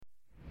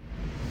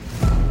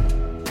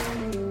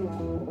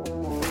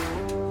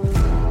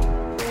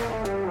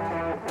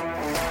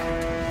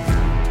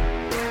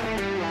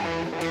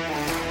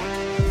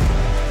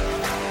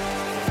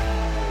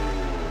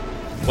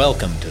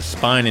Welcome to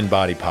Spine and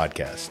Body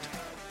Podcast.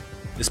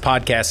 This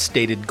podcast's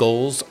stated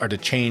goals are to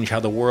change how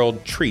the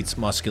world treats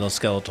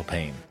musculoskeletal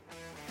pain,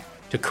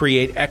 to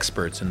create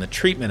experts in the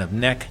treatment of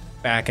neck,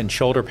 back, and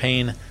shoulder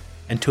pain,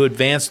 and to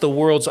advance the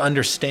world's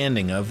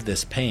understanding of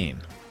this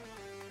pain,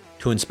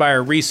 to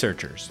inspire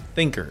researchers,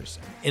 thinkers,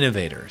 and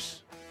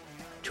innovators,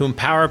 to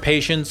empower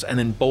patients and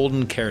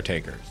embolden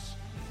caretakers.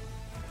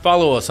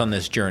 Follow us on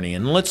this journey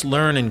and let's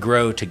learn and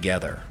grow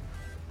together.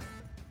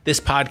 This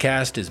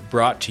podcast is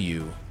brought to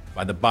you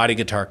by the Body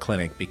Guitar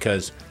Clinic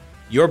because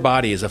your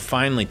body is a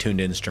finely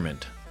tuned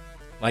instrument.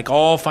 Like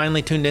all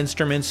finely tuned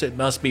instruments, it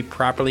must be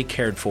properly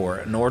cared for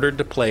in order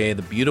to play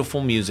the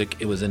beautiful music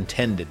it was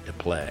intended to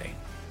play.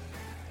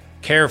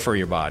 Care for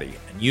your body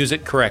and use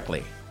it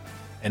correctly,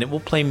 and it will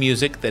play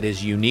music that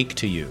is unique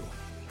to you,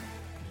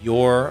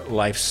 your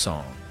life's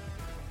song.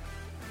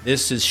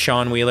 This is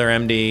Sean Wheeler,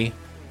 MD,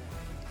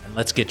 and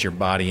let's get your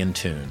body in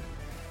tune.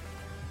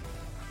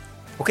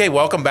 Okay,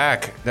 welcome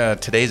back.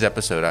 Today's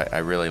episode I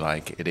really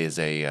like. It is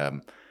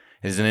an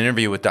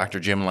interview with Dr.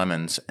 Jim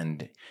Lemons,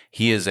 and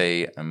he is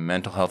a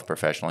mental health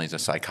professional. He's a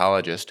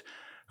psychologist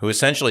who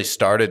essentially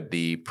started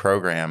the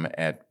program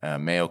at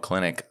Mayo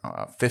Clinic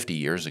 50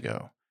 years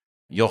ago.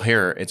 You'll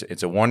hear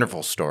it's a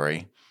wonderful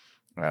story,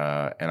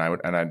 and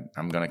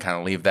I'm going to kind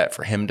of leave that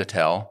for him to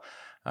tell.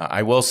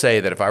 I will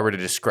say that if I were to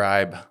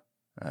describe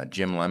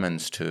Jim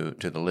Lemons to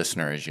the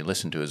listener as you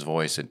listen to his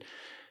voice,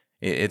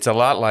 it's a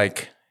lot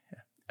like.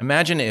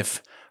 Imagine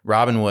if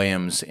Robin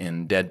Williams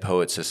in Dead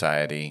Poets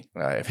Society,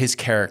 if his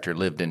character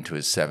lived into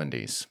his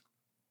 70s,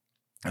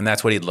 and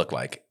that's what he'd look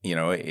like. You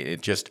know,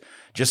 it just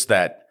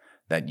that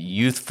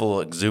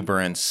youthful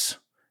exuberance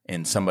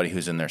in somebody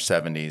who's in their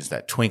 70s,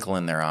 that twinkle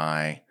in their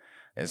eye,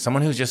 as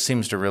someone who just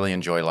seems to really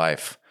enjoy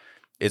life.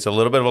 It's a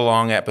little bit of a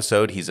long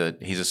episode. He's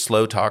a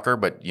slow talker,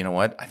 but you know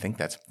what? I think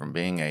that's from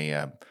being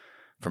a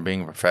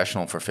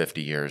professional for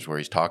 50 years, where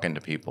he's talking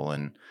to people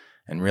and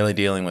really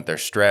dealing with their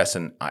stress.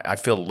 And I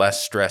feel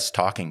less stress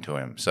talking to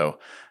him. So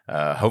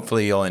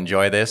hopefully you'll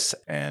enjoy this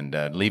and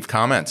leave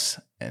comments.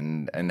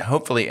 And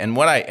hopefully, and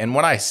what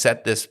I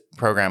set this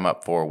program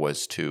up for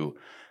was to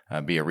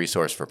be a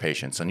resource for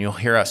patients. And you'll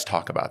hear us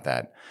talk about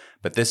that.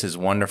 But this is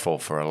wonderful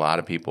for a lot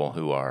of people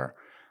who are,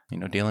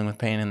 dealing with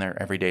pain in their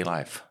everyday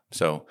life.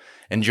 So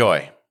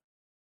enjoy.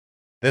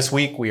 This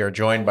week we are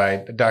joined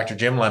by Dr.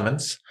 Jim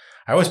Lemons.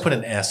 I always put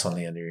an S on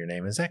the end of your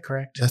name. Is that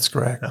correct? That's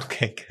correct.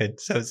 Okay,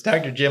 good. So it's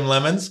Dr. Jim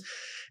Lemons,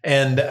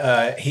 and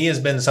he has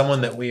been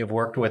someone that we have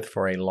worked with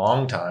for a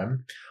long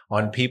time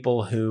on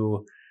people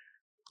who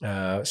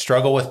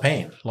struggle with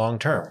pain long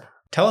term.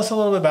 Tell us a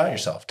little bit about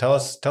yourself. Tell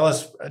us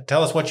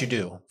what you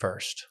do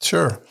first.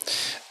 Sure.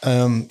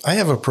 I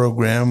have a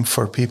program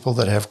for people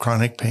that have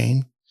chronic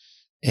pain,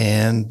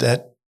 and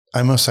that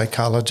I'm a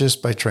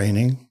psychologist by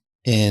training.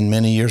 And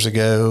many years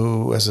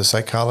ago, as a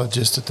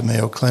psychologist at the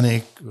Mayo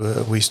Clinic,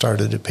 we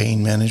started a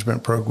pain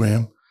management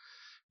program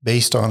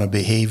based on a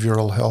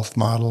behavioral health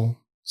model.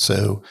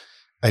 So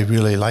I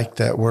really like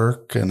that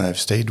work, and I've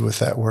stayed with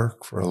that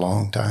work for a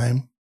long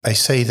time. I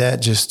say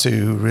that just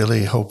to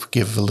really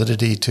give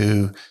validity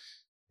to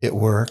it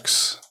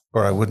works,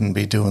 or I wouldn't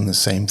be doing the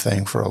same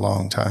thing for a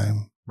long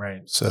time.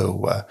 Right.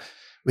 So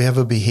we have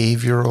a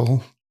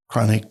behavioral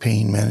chronic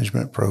pain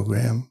management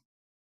program,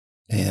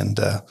 and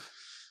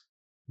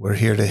we're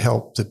here to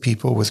help the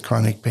people with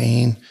chronic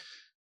pain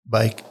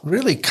by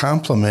really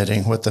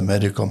complementing what the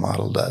medical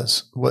model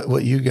does.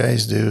 What you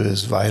guys do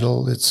is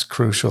vital, it's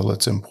crucial,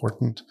 it's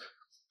important,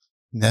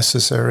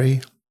 necessary,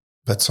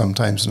 but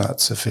sometimes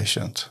not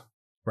sufficient.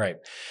 Right.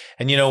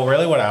 And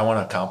really what I want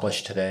to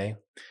accomplish today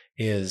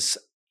is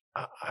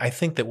I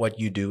think that what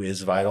you do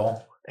is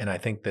vital. And I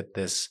think that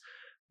this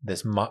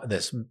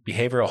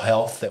behavioral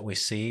health that we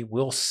see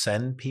will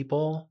send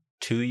people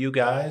to you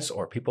guys,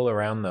 or people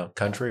around the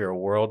country or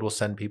world will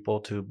send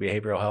people to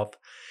behavioral health.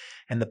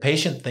 And the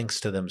patient thinks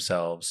to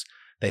themselves,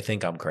 they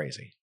think I'm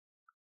crazy,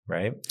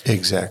 right?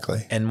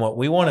 Exactly. And what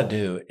we want to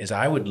do is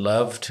I would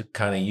love to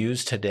kind of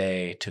use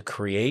today to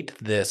create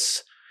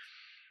this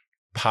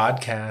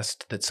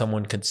podcast that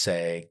someone could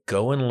say,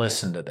 go and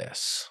listen to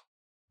this,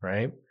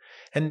 right?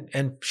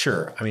 And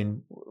sure, I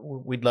mean,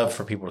 we'd love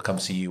for people to come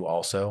see you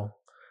also.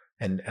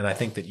 And I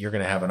think that you're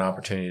going to have an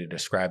opportunity to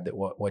describe that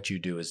what you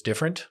do is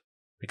different,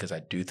 because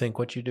I do think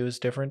what you do is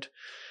different.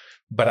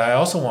 But I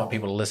also want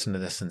people to listen to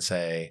this and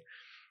say,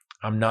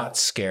 I'm not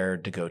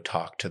scared to go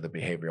talk to the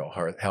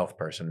behavioral health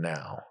person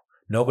now.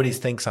 Nobody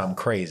thinks I'm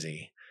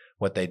crazy.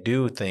 What they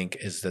do think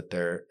is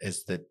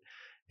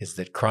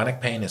that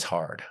chronic pain is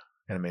hard.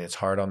 And I mean, it's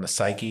hard on the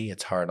psyche,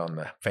 it's hard on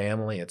the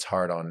family, it's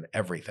hard on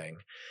everything.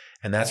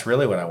 And that's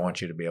really what I want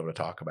you to be able to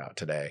talk about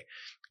today.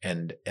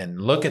 And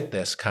look at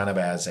this kind of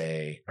as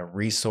a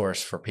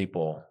resource for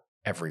people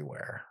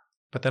everywhere,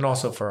 but then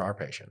also for our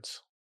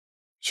patients.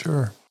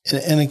 Sure.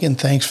 And again,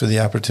 thanks for the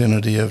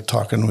opportunity of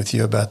talking with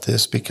you about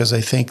this, because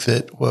I think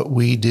that what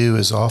we do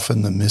is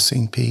often the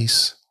missing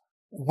piece.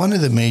 One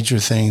of the major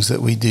things that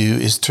we do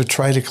is to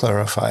try to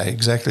clarify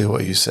exactly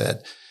what you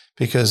said,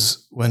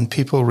 because when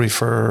people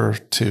refer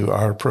to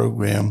our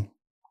program,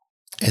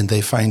 and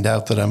they find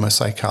out that I'm a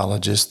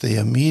psychologist, they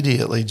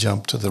immediately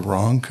jump to the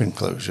wrong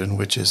conclusion,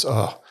 which is,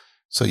 oh,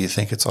 so you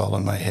think it's all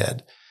in my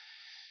head.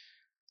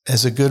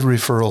 As a good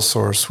referral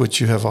source, which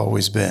you have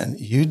always been,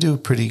 you do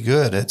pretty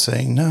good at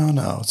saying,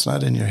 no, it's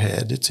not in your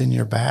head. It's in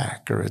your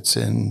back, or it's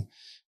in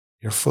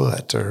your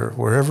foot, or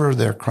wherever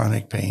their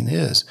chronic pain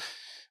is.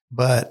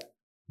 But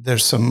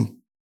there's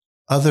some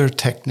other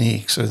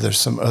techniques, or there's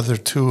some other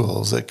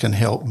tools that can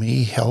help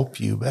me help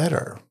you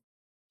better.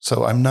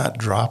 So I'm not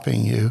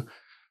dropping you.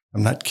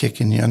 I'm not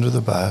kicking you under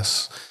the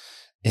bus.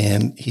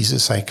 And he's a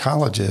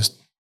psychologist,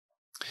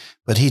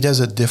 but he does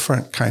a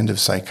different kind of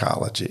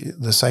psychology.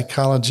 The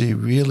psychology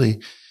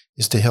really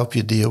is to help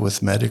you deal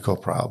with medical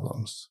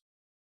problems.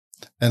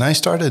 And I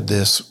started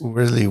this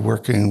really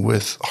working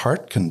with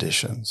heart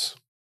conditions.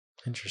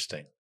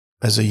 Interesting.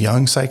 As a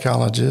young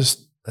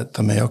psychologist at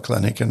the Mayo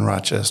Clinic in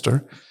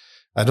Rochester,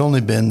 I'd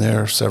only been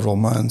there several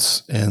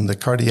months, and the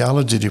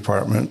cardiology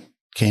department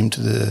came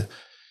to the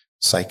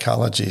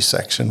psychology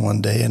section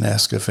one day and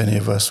asked if any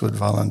of us would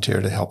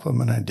volunteer to help them,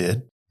 and I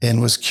did.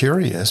 And was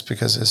curious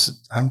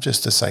because I'm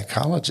just a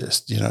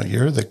psychologist.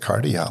 You're the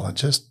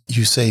cardiologist.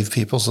 You save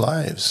people's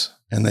lives.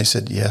 And they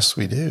said, yes,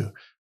 we do.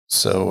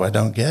 So I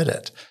don't get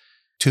it.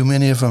 Too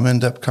many of them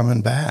end up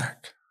coming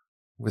back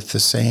with the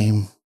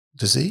same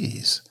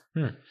disease.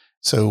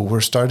 So we're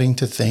starting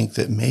to think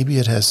that maybe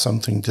it has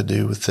something to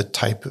do with the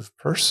type of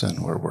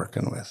person we're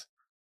working with.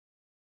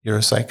 You're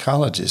a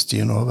psychologist. Do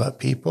you know about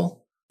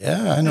people?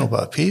 Yeah, I know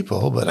about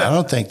people, but I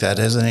don't think that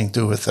has anything to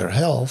do with their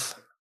health.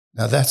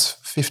 Now, that's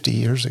 50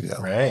 years ago.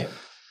 Right.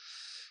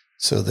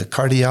 So the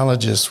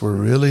cardiologists were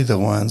really the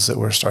ones that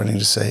were starting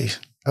to say,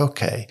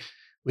 okay,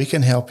 we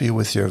can help you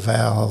with your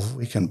valve.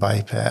 We can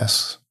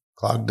bypass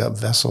clogged up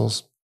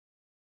vessels.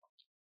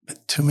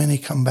 But too many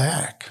come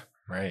back.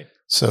 Right.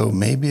 So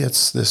maybe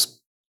it's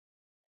this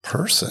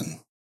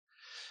person.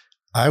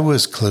 I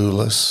was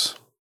clueless.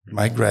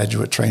 My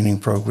graduate training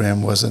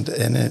program wasn't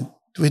in it.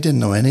 We didn't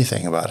know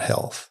anything about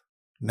health.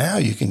 Now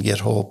you can get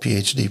whole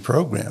PhD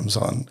programs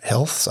on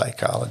health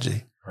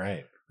psychology.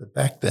 Right. But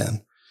back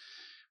then.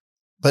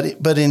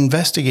 But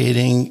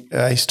investigating,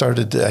 I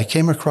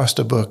came across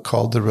a book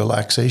called The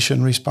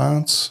Relaxation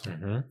Response,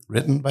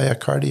 written by a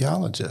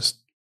cardiologist,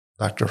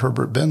 Dr.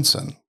 Herbert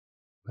Benson,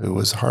 who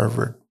was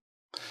Harvard.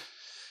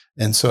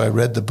 And so I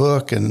read the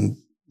book, and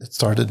it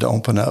started to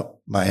open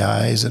up my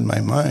eyes and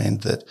my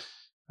mind that,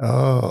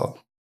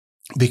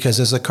 because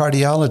as a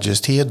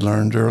cardiologist, he had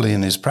learned early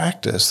in his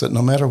practice that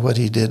no matter what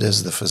he did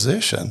as the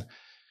physician,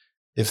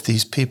 if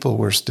these people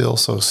were still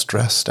so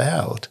stressed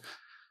out,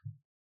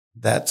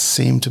 that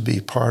seemed to be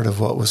part of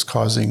what was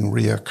causing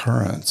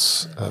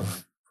reoccurrence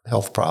of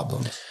health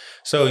problems.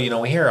 So,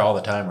 we hear all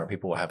the time where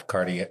people will have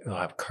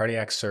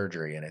cardiac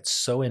surgery, and it's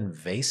so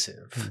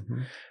invasive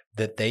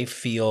that they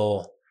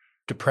feel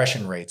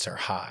depression rates are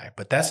high.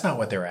 But that's not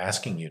what they're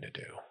asking you to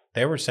do.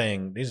 They were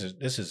saying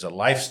this is a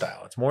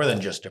lifestyle. It's more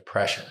than just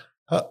depression.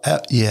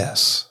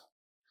 Yes.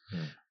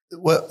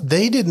 Well,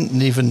 they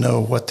didn't even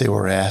know what they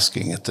were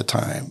asking at the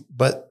time,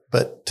 but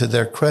to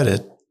their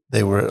credit,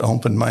 they were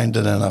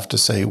open-minded enough to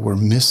say, we're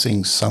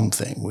missing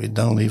something. We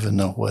don't even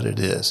know what it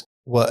is.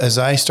 Well, as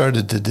I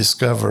started to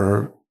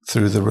discover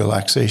through the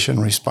relaxation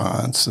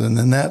response, and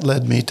then that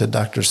led me to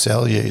Dr.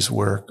 Sellier's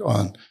work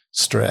on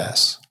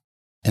stress.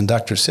 And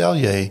Dr.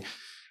 Sellier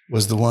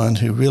was the one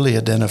who really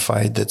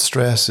identified that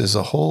stress is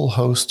a whole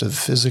host of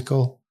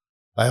physical,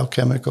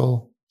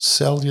 biochemical,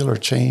 cellular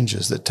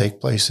changes that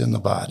take place in the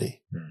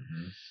body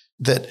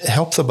that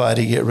help the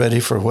body get ready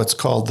for what's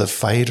called the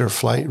fight or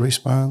flight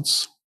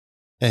response.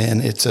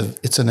 And it's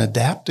an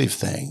adaptive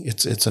thing.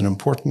 It's an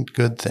important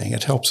good thing.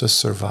 It helps us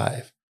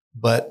survive.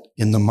 But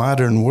in the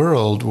modern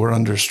world, we're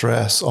under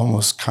stress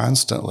almost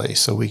constantly.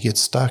 So we get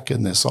stuck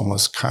in this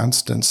almost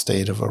constant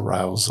state of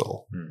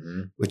arousal,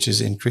 which is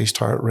increased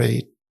heart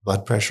rate,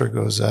 blood pressure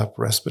goes up,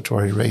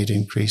 respiratory rate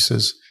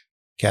increases,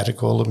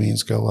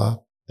 catecholamines go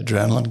up,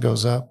 adrenaline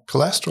goes up,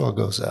 cholesterol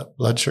goes up,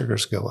 blood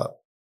sugars go up.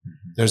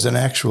 There's an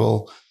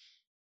actual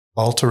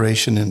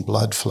alteration in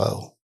blood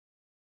flow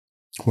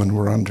when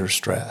we're under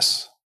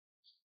stress.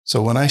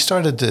 So when I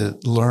started to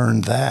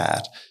learn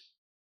that,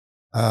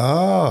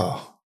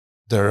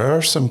 there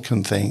are some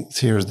things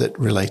here that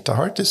relate to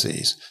heart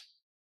disease.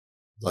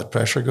 Blood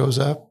pressure goes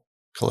up,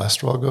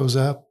 cholesterol goes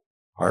up,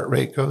 heart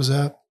rate goes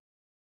up.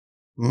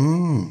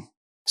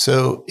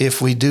 So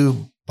if we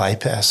do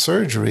bypass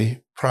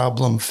surgery,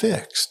 problem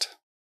fixed.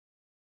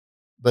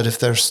 But if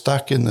they're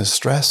stuck in the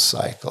stress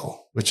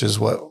cycle, which is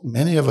what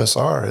many of us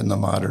are in the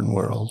modern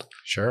world,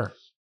 sure,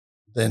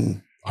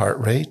 then heart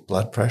rate,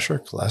 blood pressure,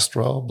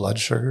 cholesterol, blood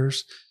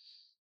sugars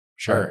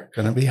are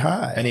going to be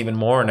high. And even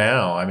more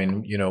now. I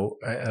mean,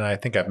 and I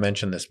think I've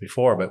mentioned this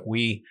before, but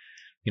we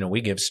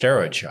give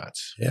steroid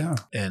shots. Yeah.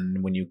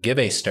 And when you give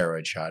a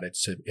steroid shot, it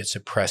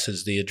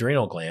suppresses the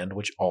adrenal gland,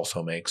 which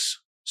also makes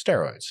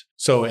steroids.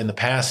 So in the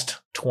past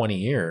 20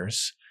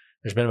 years,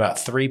 there's been about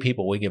 3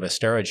 people we give a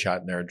steroid shot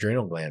and their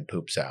adrenal gland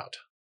poops out.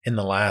 In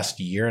the last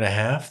year and a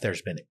half,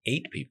 there's been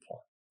 8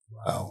 people.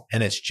 Wow.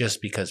 And it's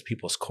just because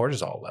people's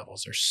cortisol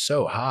levels are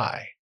so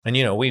high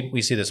And,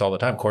 we see this all the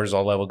time.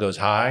 Cortisol level goes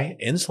high,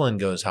 insulin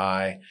goes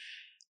high.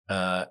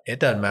 It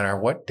doesn't matter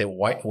what the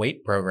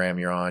weight program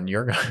you're on.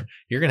 You're going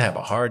to have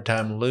a hard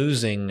time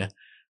losing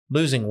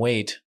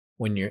weight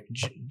when you're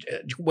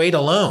weight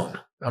alone.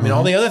 I mean,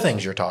 all the other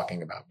things you're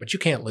talking about, but you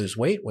can't lose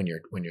weight when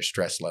your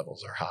stress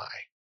levels are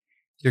high.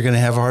 You're going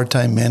to have a hard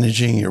time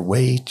managing your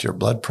weight, your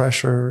blood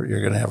pressure.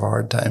 You're going to have a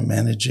hard time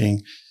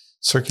managing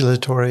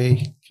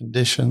circulatory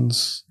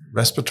conditions,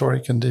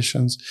 respiratory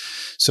conditions.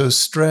 So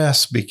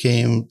stress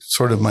became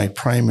sort of my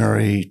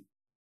primary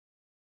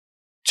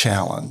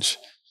challenge.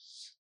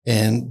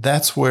 And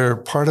that's where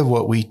part of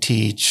what we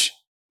teach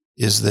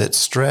is that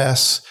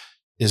stress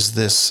is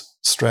this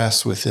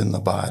stress within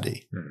the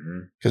body.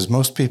 Because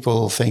most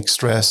people think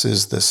stress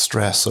is the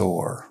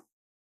stressor.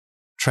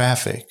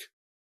 Traffic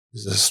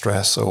is a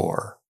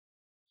stressor.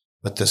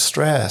 But the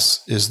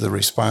stress is the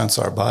response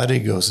our body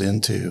goes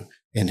into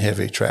in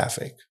heavy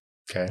traffic.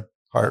 Okay.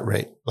 Heart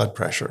rate, blood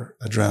pressure,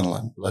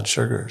 adrenaline, blood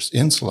sugars,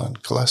 insulin,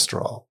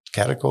 cholesterol,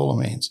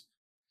 catecholamines.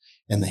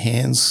 And the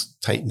hands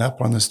tighten up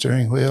on the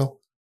steering wheel.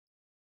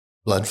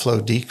 Blood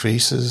flow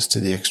decreases to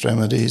the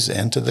extremities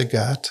and to the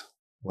gut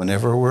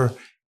whenever we're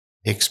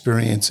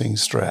experiencing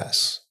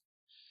stress.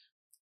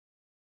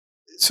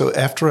 So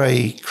after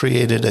I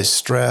created a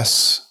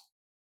stress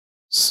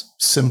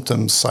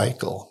symptom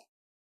cycle,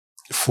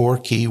 4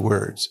 key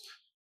words,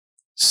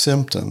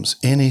 symptoms,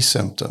 any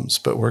symptoms,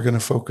 but we're going to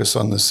focus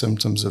on the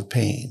symptoms of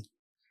pain.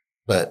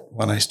 But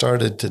when I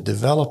started to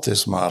develop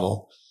this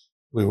model,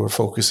 we were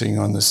focusing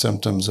on the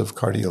symptoms of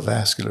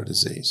cardiovascular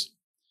disease.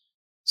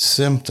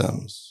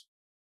 Symptoms,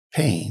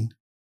 pain,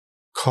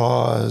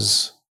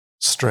 cause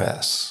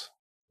stress,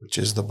 which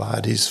is the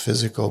body's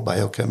physical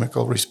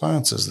biochemical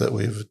responses that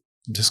we've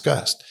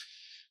discussed.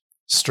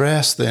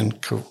 Stress then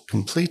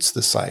completes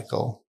the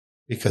cycle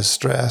because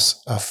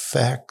stress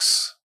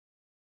affects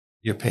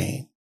your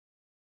pain,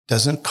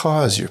 doesn't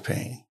cause your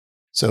pain.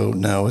 So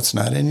no, it's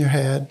not in your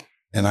head.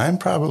 And I'm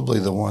probably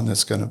the one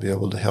that's going to be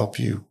able to help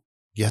you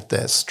get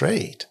that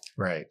straight.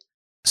 Right.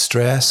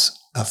 Stress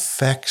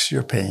affects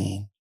your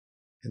pain,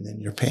 and then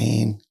your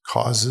pain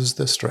causes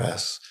the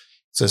stress.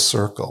 It's a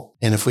circle.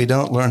 And if we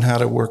don't learn how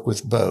to work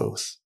with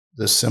both,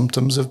 the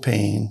symptoms of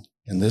pain,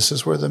 and this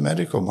is where the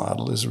medical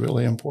model is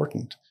really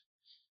important.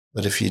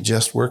 But if you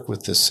just work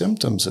with the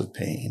symptoms of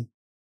pain,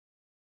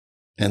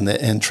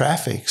 and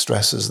traffic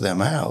stresses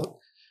them out,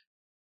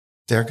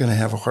 they're going to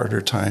have a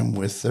harder time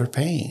with their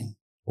pain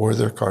or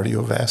their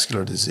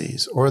cardiovascular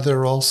disease or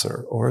their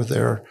ulcer or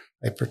their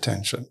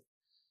hypertension.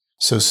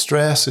 So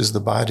stress is the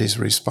body's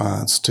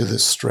response to the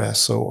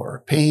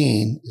stressor.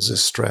 Pain is a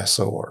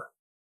stressor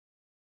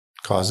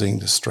causing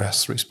the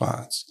stress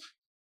response.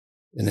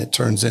 And it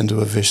turns into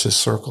a vicious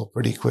circle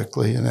pretty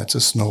quickly, and that's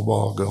a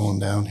snowball going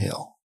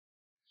downhill.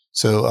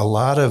 So a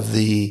lot of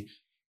the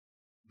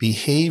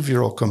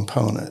behavioral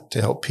component to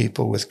help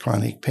people with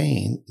chronic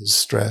pain is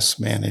stress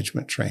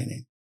management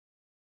training.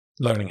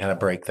 Learning how to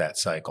break that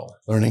cycle.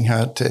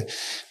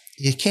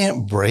 You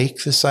can't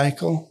break the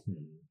cycle.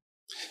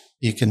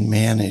 You can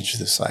manage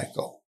the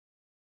cycle.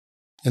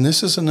 And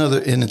this is and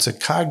it's a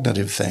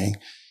cognitive thing,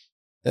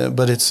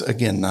 but it's,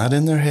 again, not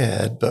in their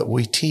head, but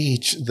we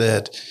teach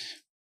that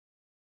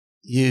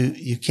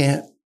you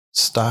can't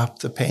stop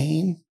the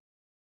pain,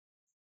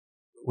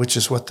 which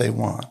is what they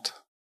want.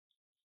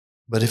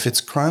 But if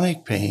it's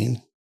chronic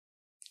pain,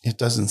 it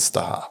doesn't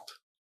stop.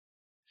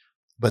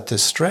 But the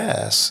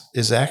stress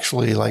is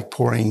actually like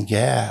pouring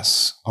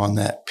gas on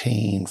that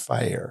pain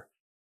fire.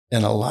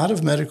 And a lot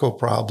of medical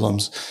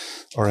problems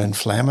are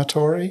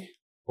inflammatory,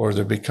 or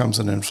there becomes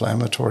an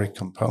inflammatory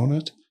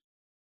component.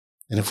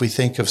 And if we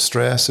think of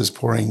stress as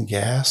pouring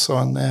gas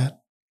on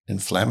that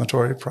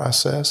inflammatory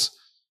process,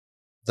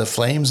 the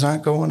flame's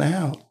not going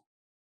out.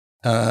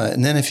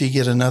 And then if you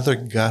get another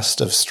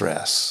gust of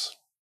stress,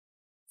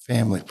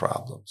 family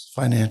problems,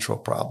 financial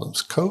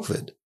problems,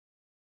 COVID,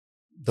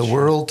 the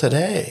world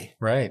today,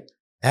 right?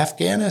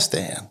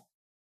 Afghanistan.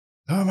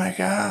 Oh my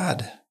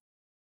God.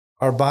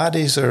 Our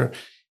bodies are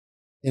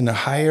in a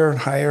higher and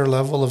higher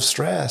level of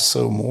stress.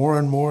 So more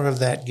and more of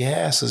that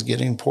gas is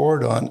getting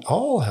poured on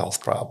all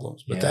health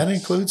problems, but that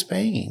includes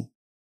pain.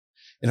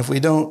 And if we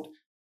don't,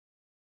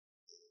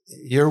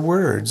 your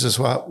words is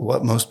what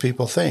most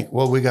people think.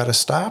 Well, we got to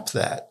stop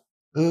that.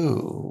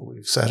 Ooh,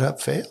 we've set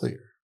up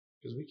failure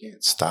because we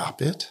can't stop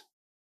it,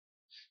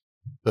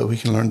 but we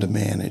can learn to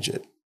manage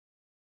it.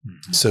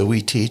 Mm-hmm. So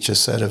we teach a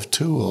set of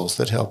tools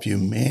that help you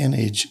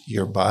manage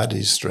your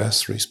body's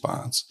stress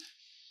response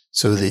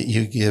so that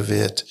you give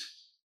it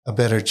a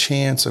better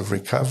chance of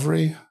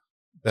recovery,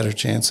 better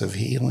chance of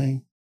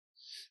healing,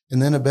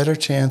 and then a better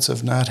chance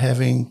of not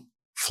having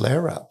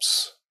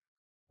flare-ups,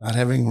 not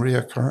having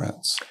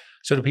reoccurrence.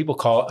 So do people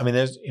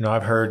there's,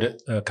 I've heard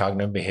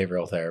cognitive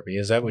behavioral therapy.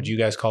 Is that what you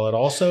guys call it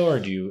also, or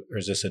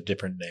is this a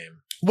different name?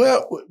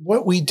 Well,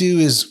 what we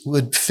do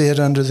would fit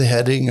under the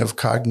heading of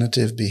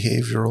cognitive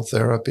behavioral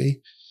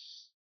therapy.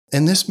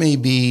 And this may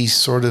be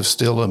sort of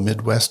still a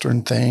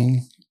Midwestern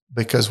thing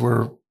because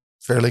we're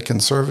fairly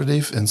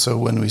conservative. And so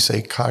when we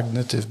say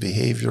cognitive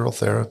behavioral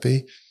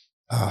therapy,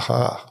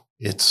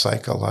 It's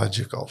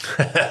psychological.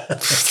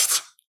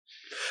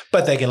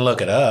 But they can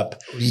look it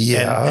up.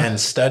 Yeah. And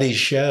studies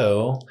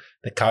show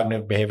that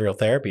cognitive behavioral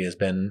therapy has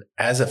been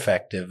as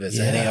effective as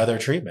any other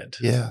treatment.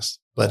 Yes.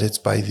 But it's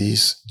by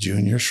these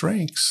junior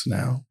shrinks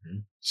now. Mm-hmm.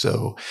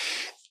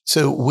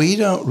 So we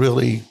don't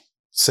really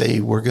say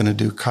we're going to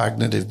do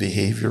cognitive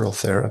behavioral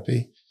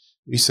therapy.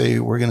 We say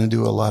we're going to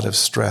do a lot of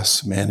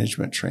stress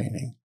management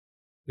training,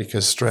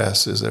 because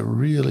stress is a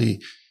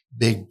really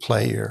big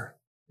player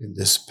in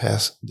this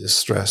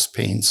stress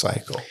pain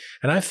cycle.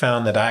 And I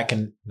found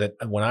that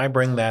when I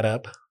bring that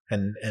up,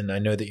 and I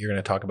know that you're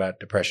going to talk about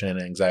depression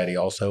and anxiety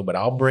also, but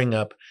I'll bring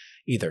up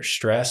either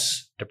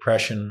stress,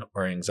 depression,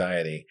 or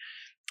anxiety.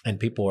 And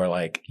people are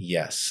like,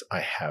 yes, I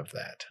have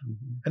that.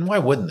 Mm-hmm. And why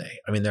wouldn't they?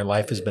 I mean, their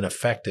life has been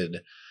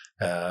affected,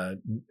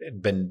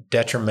 been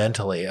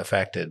detrimentally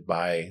affected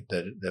by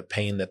the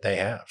pain that they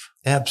have.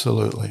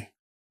 Absolutely.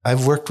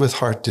 I've worked with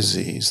heart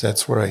disease.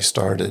 That's where I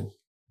started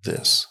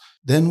this.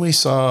 Then we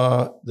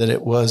saw that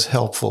it was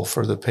helpful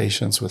for the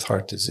patients with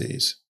heart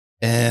disease.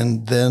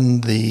 And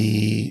then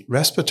the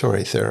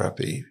respiratory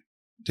therapy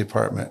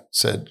department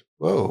said,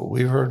 whoa,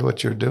 we've heard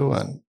what you're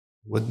doing.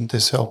 Wouldn't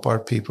this help our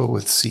people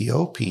with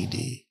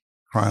COPD,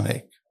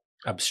 chronic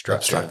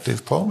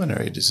obstructive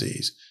pulmonary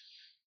disease?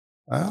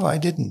 Well, I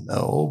didn't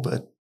know,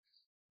 but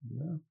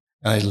and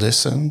I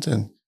listened,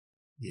 and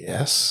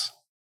yes,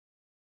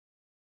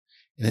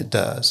 and it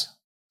does.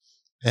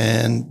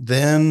 And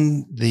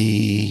then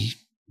the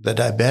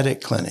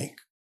diabetic clinic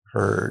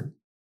heard,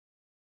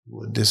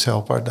 would this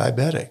help our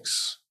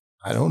diabetics?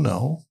 I don't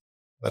know,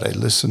 but I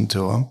listened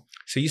to them.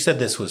 So you said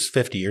this was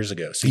 50 years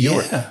ago. So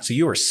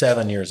you were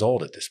 7 years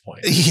old at this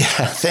point.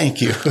 Yeah, thank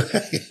you.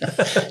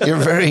 You're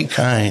very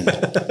kind.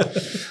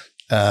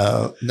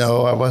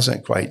 No, I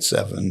wasn't quite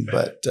 7,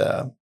 but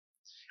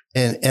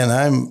and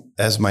I'm,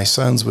 as my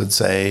sons would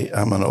say,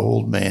 I'm an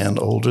old man,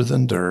 older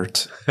than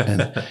dirt,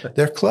 and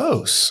they're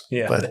close.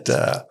 Yeah,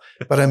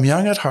 but I'm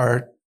young at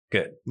heart.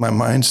 Good. My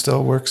mind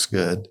still works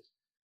good,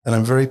 and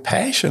I'm very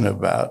passionate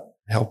about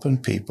helping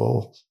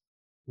people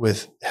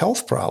with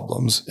health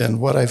problems. And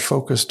what I've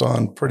focused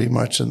on pretty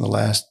much in the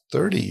last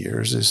 30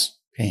 years is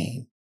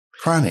pain,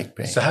 chronic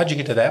pain. So how'd you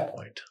get to that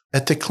point?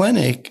 At the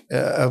clinic,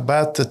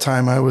 about the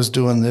time I was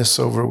doing this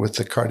over with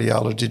the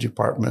cardiology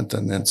department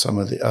and then some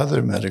of the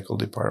other medical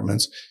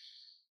departments,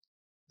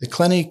 the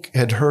clinic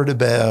had heard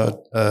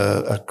about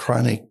a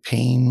chronic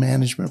pain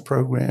management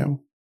program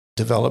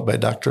developed by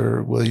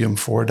Dr. William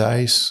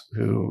Fordyce,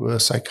 who was a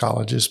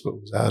psychologist but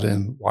was out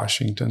in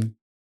Washington.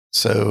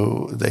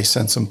 So they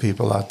sent some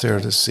people out there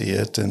to see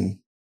it, and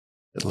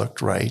it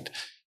looked right.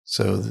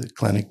 So the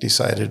clinic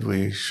decided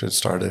we should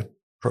start a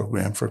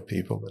program for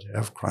people that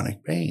have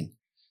chronic pain.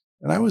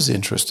 And I was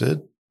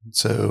interested.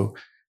 So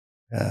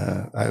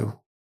I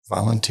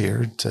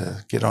volunteered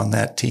to get on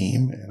that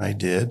team, and I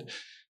did.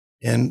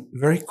 And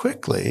very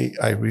quickly,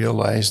 I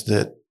realized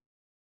that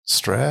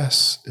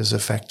stress is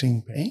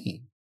affecting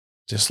pain,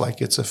 just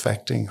like it's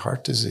affecting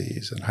heart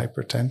disease and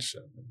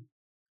hypertension.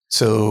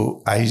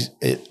 So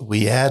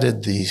we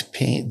added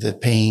the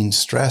pain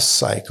stress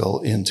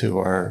cycle into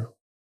our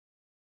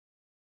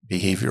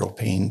behavioral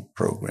pain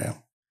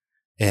program.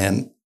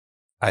 And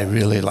I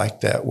really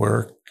liked that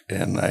work.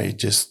 And I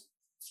just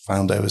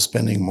found I was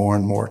spending more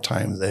and more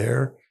time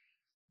there.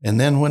 And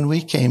then when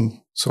we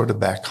came sort of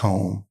back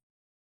home,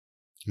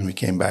 and we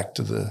came back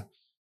to the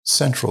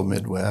central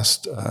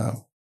Midwest,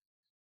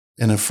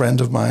 and a friend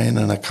of mine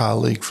and a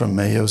colleague from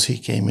Mayo's, he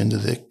came into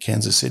the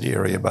Kansas City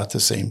area about the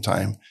same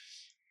time.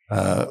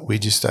 We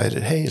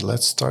decided, hey,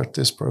 let's start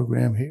this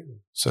program here.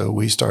 So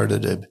we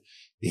started a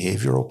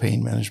behavioral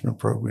pain management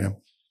program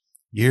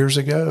years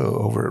ago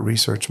over at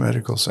Research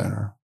Medical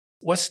Center.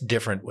 What's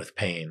different with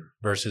pain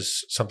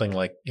versus something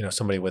like,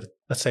 somebody with,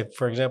 let's say,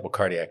 for example,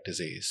 cardiac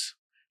disease?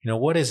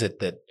 What is it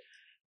that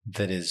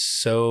is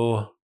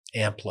so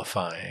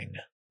amplifying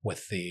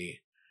with the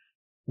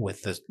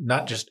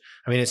not just,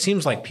 it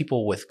seems like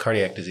people with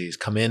cardiac disease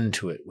come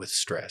into it with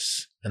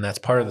stress, and that's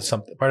part of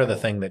the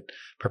thing that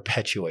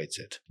perpetuates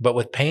it. But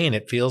with pain,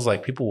 it feels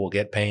like people will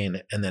get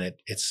pain, and then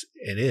it's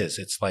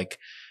like,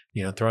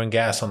 throwing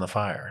gas on the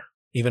fire,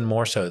 even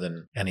more so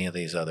than any of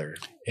these other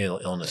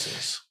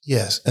illnesses.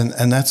 Yes,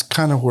 and that's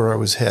kind of where I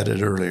was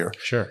headed earlier.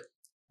 Sure.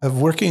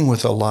 Of working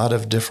with a lot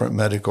of different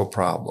medical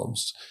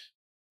problems,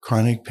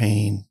 chronic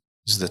pain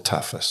is the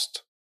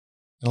toughest.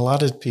 And a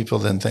lot of people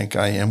then think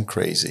I am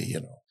crazy,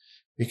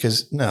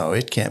 because no,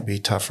 it can't be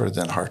tougher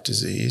than heart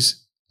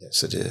disease.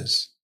 Yes, it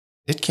is.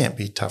 It can't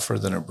be tougher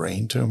than a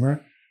brain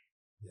tumor.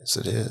 Yes,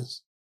 it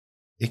is.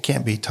 It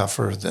can't be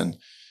tougher than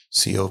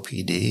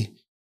COPD.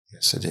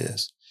 Yes, it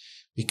is.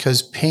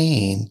 Because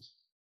pain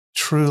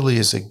truly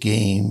is a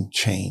game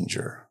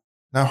changer.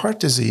 Now, heart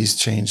disease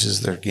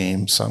changes their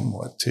game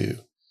somewhat too.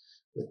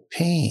 But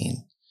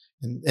pain,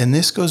 and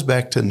this goes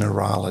back to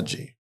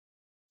neurology.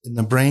 In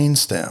the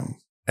brainstem,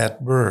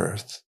 at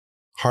birth,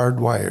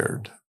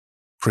 hardwired,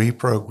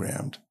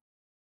 pre-programmed,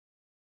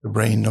 the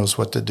brain knows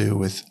what to do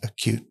with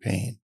acute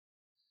pain.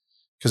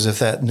 Because if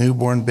that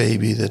newborn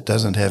baby that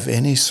doesn't have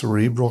any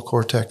cerebral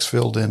cortex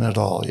filled in at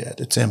all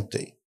yet, it's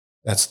empty.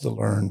 That's the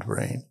learned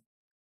brain.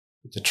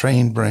 But the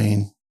trained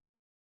brain,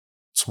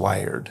 it's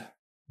wired,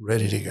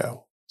 ready to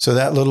go. So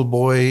that little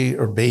boy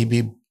or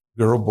baby,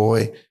 girl,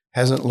 boy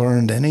hasn't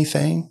learned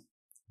anything,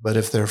 but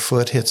if their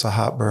foot hits a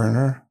hot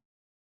burner,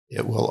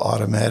 it will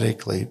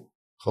automatically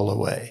pull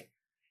away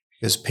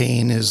because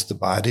pain is the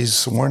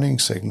body's warning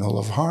signal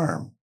of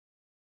harm.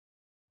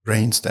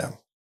 Brainstem.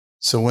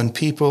 So when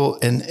people,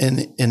 and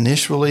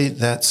initially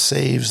that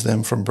saves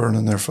them from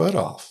burning their foot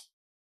off.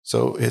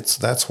 So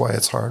that's why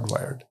it's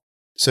hardwired.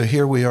 So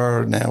here we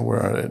are now, we're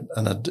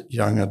a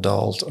young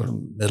adult or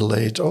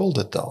middle-aged old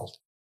adult.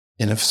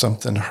 And if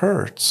something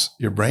hurts,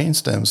 your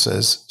brainstem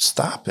says,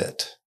 stop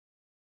it.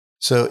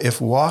 So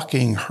if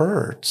walking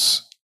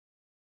hurts,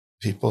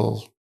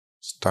 people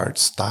start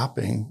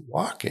stopping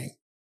walking.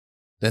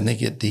 Then they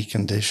get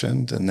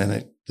deconditioned, and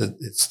then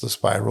it's the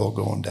spiral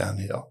going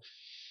downhill.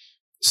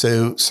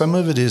 So some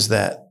of it is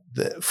that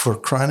for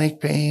chronic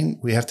pain,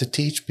 we have to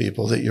teach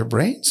people that your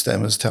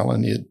brainstem is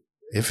telling you,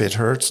 if it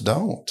hurts,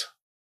 don't.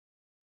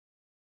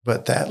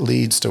 But that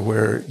leads to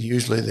where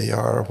usually they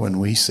are when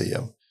we see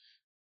them.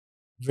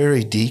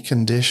 Very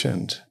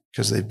deconditioned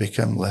because they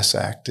become less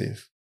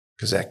active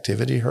because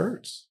activity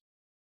hurts.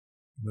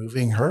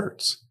 Moving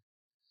hurts.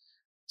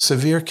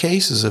 Severe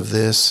cases of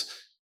this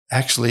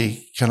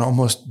actually can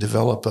almost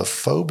develop a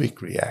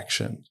phobic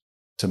reaction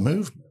to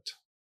movement.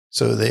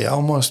 So they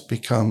almost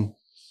become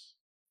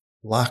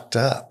locked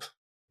up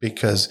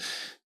because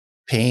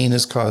pain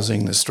is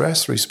causing the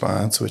stress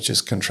response, which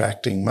is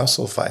contracting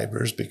muscle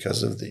fibers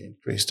because of the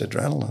increased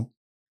adrenaline.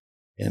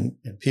 And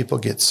people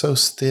get so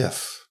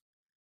stiff.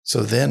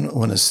 So then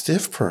when a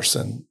stiff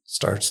person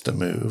starts to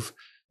move,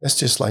 that's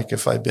just like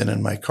if I've been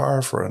in my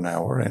car for an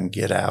hour and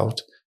get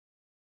out.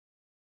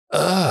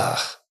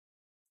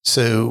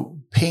 So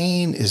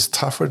pain is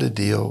tougher to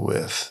deal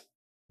with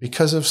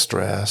because of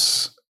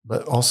stress,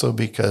 but also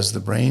because the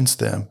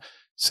brainstem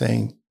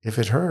saying, if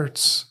it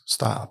hurts,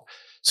 stop.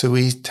 So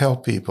we tell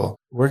people,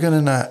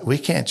 we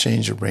can't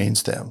change your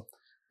brainstem,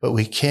 but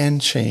we can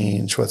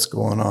change what's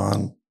going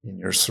on in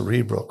your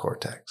cerebral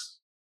cortex.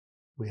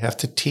 We have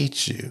to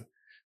teach you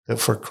that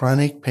for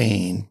chronic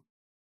pain,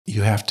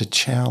 you have to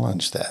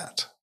challenge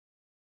that,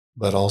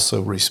 but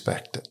also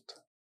respect it.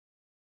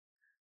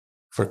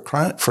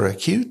 For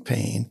acute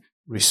pain,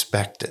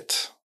 respect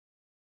it.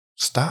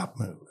 Stop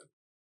moving.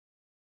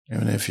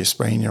 Even if you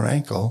sprain your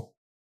ankle,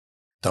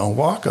 don't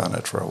walk on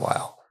it for a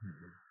while.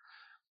 Mm-hmm.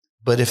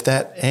 But if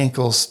that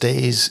ankle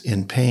stays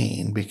in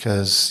pain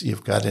because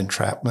you've got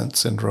entrapment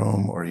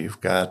syndrome or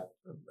you've got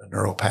a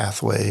neural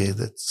pathway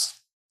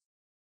that's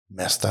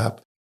messed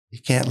up, you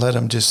can't let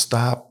them just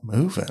stop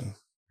moving,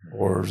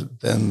 or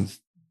then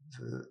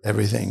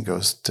everything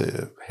goes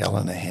to hell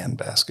in a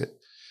handbasket.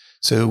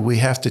 So we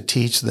have to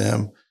teach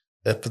them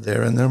up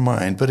there in their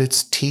mind, but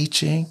it's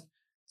teaching.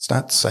 It's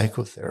not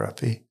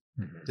psychotherapy.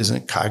 It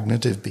isn't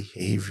cognitive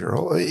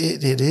behavioral.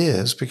 It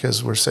is,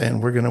 because we're saying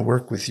we're going to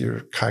work with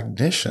your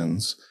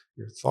cognitions,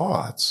 your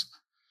thoughts.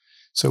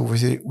 So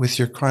with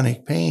your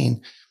chronic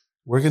pain,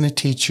 we're going to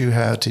teach you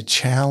how to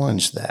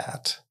challenge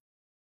that,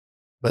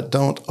 but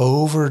don't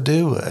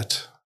overdo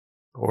it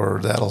or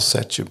that'll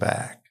set you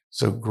back.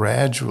 So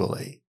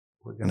gradually,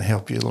 we're going to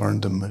help you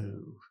learn to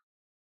move.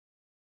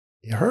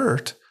 It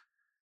hurt,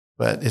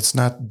 but it's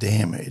not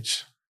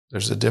damage.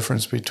 There's a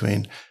difference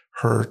between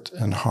hurt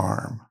and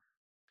harm.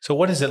 So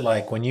what is it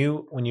like when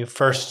you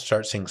first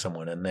start seeing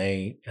someone and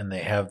they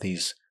have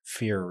these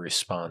fear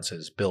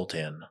responses built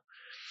in,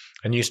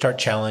 and you start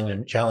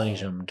challenging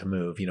them to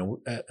move?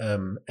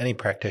 Any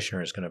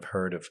practitioner is going to have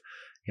heard of,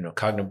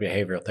 cognitive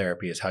behavioral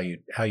therapy is how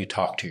you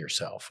talk to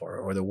yourself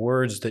or the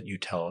words that you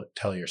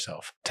tell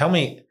yourself. Tell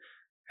me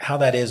how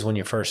that is when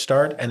you first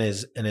start, and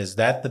is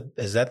that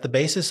the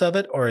basis of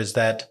it, or is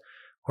that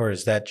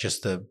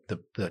just the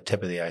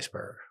tip of the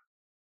iceberg?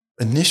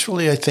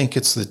 Initially, I think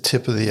it's the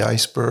tip of the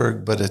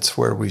iceberg, but it's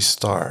where we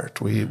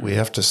start. We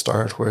have to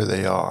start where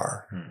they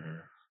are,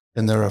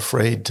 and they're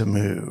afraid to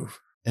move.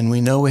 And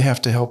we know we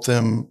have to help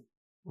them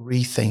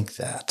rethink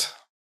that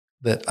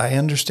I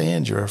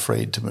understand you're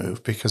afraid to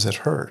move because it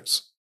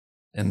hurts.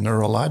 And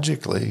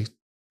neurologically,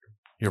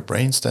 your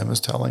brainstem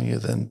is telling you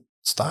then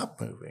stop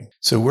moving.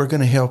 So we're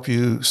going to help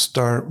you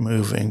start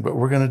moving, but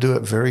we're going to do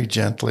it very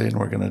gently and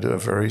we're going to do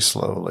it very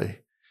slowly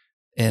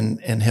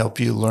and help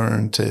you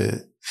learn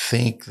to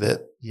think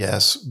that,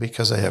 yes,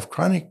 because I have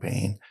chronic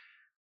pain,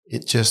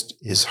 it just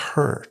is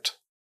hurt.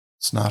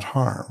 It's not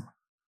harm.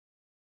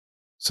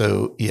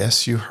 So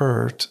yes, you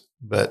hurt,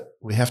 but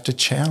we have to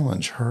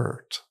challenge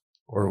hurt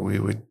or we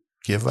would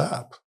give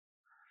up.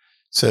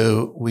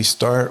 So we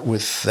start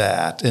with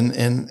that. And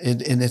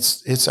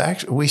it's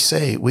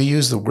actually, we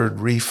use the word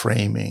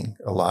reframing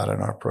a lot in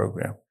our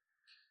program.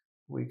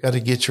 We got to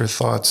get your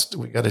thoughts,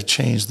 we got to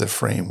change the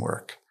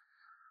framework.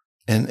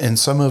 And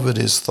some of it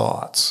is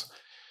thoughts.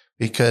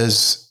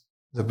 Because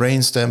the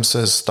brainstem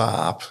says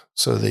stop,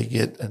 so they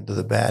get into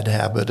the bad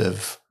habit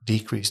of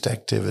decreased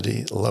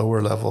activity,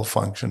 lower level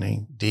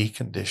functioning,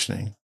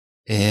 deconditioning.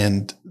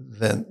 And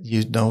then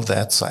you know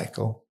that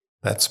cycle,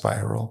 that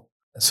spiral.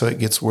 So it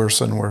gets worse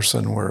and worse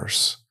and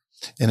worse.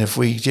 And if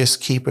we just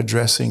keep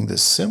addressing the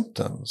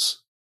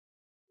symptoms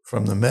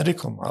from the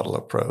medical model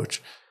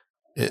approach,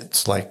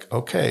 it's like,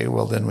 okay,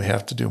 well, then we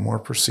have to do more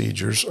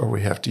procedures or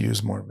we have to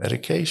use more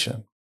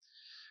medication.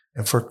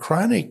 And for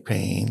chronic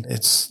pain,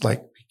 it's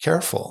like, be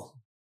careful,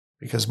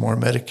 because more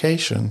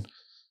medication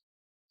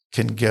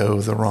can go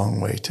the wrong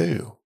way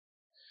too.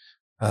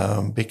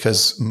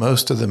 Because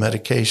most of the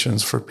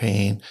medications for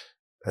pain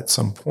at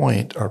some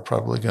point are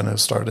probably going to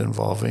start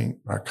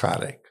involving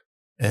narcotic.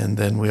 And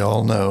then we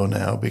all know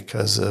now,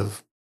 because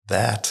of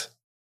that.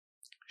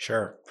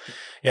 Sure.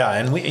 Yeah.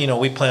 And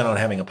we plan on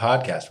having a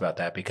podcast about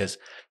that, because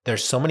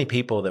there's so many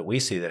people that we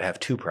see that have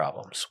two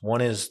problems.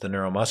 One is the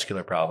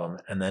neuromuscular problem,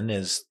 and then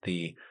is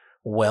the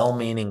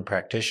well-meaning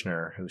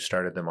practitioner who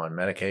started them on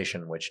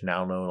medication, which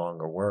now no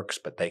longer works,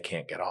 but they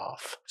can't get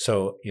off.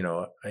 So,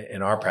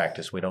 in our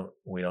practice, we don't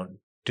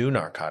do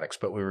narcotics,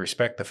 but we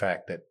respect the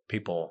fact that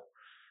people,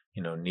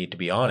 need to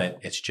be on it.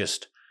 It's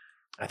just,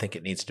 I think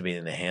it needs to be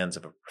in the hands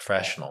of a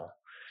professional.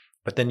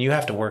 But then you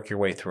have to work your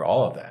way through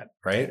all of that,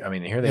 right? I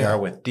mean, here they are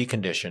with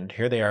deconditioned.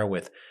 Here they are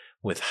with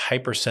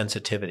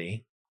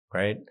hypersensitivity,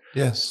 right?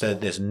 Yes. So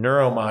this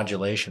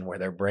neuromodulation where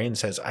their brain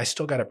says, I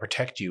still got to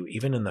protect you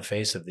even in the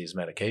face of these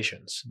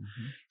medications.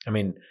 Mm-hmm. I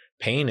mean,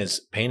 pain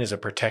is a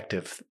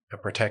protective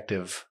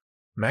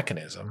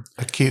mechanism.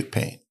 Acute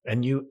pain.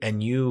 And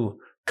you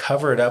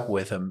cover it up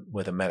with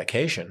a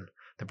medication,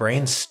 the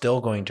brain's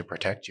still going to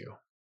protect you.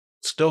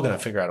 It's still going to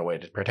figure out a way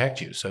to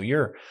protect you. So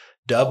you're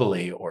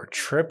doubly or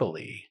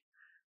triply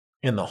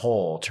in the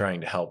hole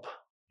trying to help,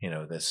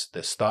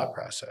 this thought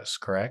process,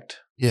 correct?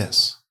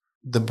 Yes.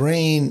 The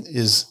brain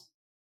is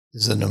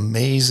an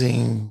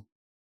amazing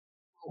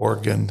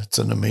organ. It's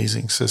an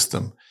amazing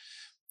system.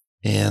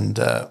 And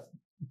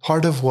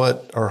part of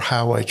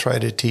how I try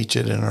to teach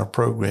it in our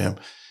program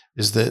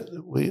is that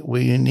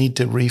we need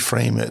to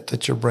reframe it,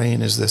 that your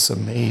brain is this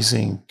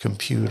amazing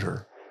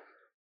computer,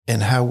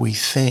 and how we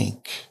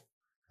think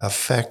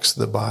affects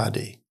the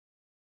body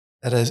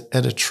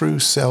at a true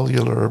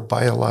cellular,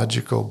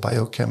 biological,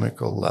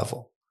 biochemical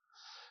level.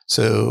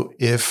 So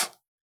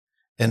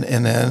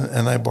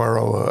and I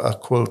borrow a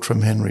quote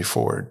from Henry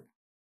Ford.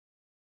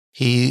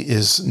 He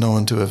is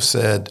known to have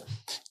said,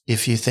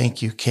 if you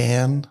think you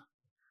can,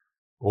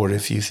 or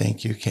if you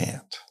think you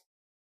can't,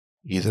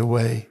 either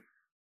way,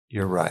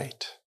 you're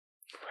right.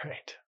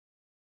 Right.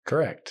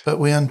 Correct. But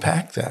we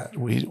unpack that.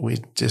 We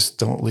just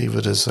don't leave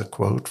it as a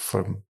quote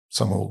from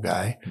some old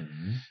guy.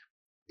 Mm-hmm.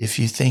 If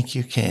you think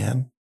you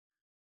can,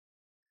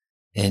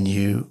 and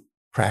you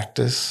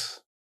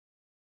practice,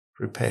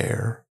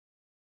 prepare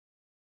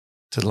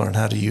to learn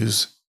how to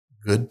use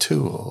good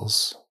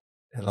tools,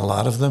 and a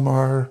lot of them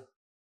are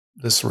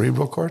the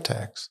cerebral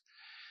cortex.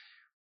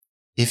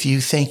 If you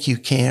think you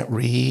can't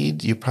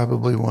read, you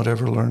probably won't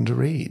ever learn to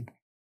read.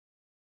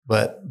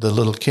 But the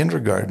little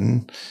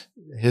kindergarten,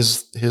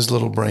 his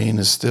little brain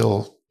is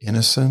still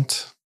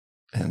innocent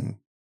and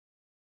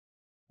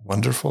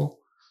wonderful.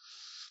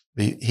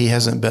 He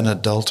hasn't been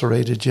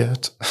adulterated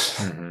yet.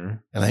 Mm-hmm.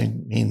 And I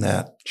mean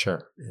that.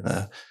 Sure.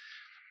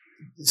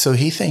 So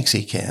he thinks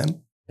he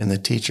can. And the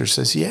teacher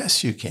says,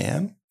 yes, you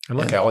can. And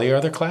look, all your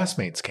other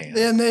classmates can.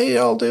 And they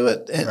all do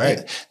it. And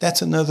right.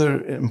 That's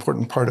another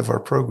important part of our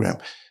program.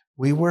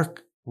 We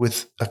work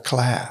with a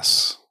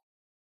class.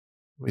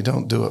 We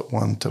don't do it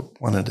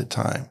one at a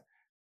time.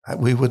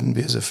 We wouldn't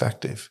be as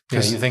effective.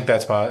 Yeah, you think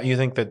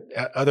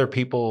that other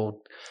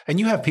people, and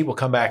you have people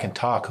come back and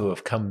talk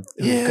who've gotten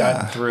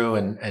through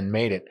and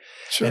made it.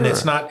 Sure. And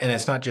it's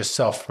not just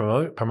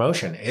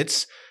self-promotion.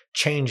 It's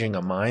changing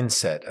a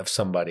mindset of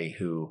somebody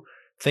who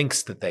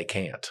thinks that they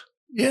can't.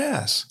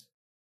 Yes.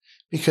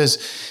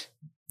 Because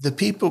the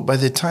people, by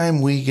the time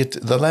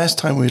the last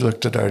time we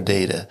looked at our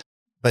data,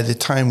 by the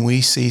time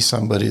we see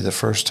somebody the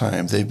first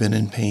time, they've been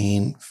in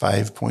pain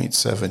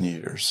 5.7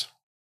 years.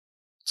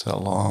 It's a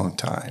long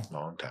time.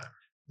 Long time.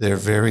 They're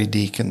very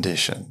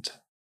deconditioned.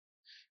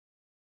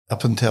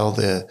 Up until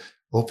the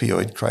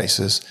opioid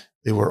crisis,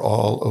 they were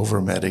all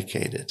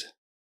over-medicated.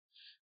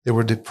 They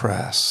were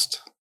depressed.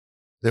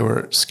 They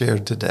were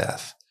scared to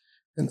death.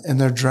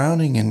 And they're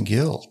drowning in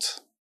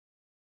guilt.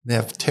 They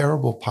have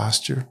terrible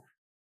posture,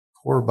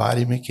 poor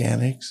body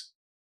mechanics.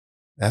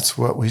 That's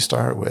what we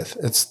start with.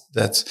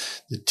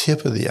 That's the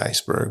tip of the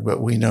iceberg,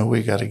 but we know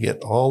we got to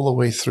get all the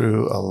way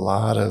through a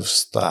lot of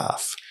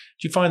stuff.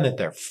 Do you find that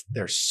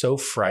they're so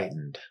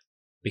frightened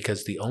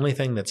because the only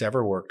thing that's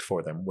ever worked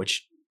for them,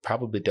 which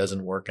probably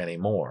doesn't work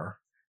anymore,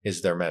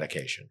 is their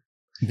medication?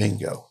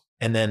 Bingo.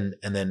 And then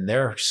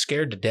they're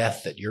scared to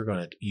death that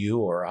you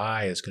or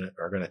I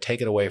are going to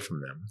take it away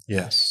from them.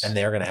 Yes. And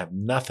they're going to have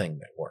nothing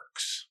that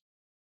works.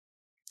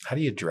 How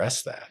do you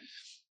address that?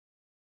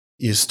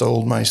 You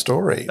stole my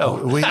story.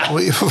 Oh.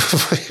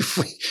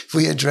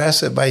 we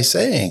address it by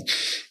saying,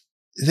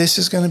 this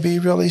is going to be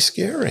really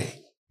scary.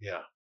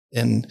 Yeah.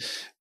 And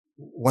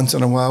once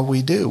in a while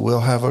we do.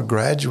 We'll have a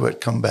graduate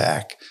come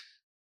back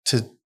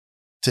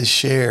to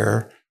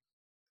share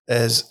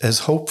as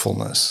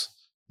hopefulness.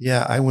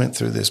 yeah, I went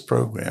through this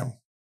program.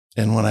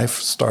 And when I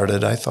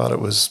started, I thought it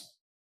was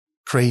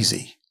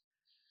crazy.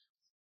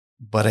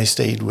 But I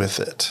stayed with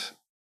it.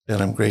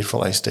 And I'm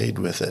grateful I stayed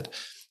with it.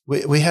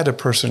 We had a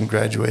person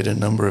graduate a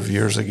number of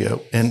years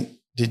ago. And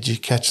did you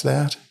catch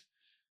that?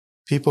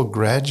 People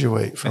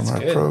graduate from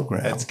our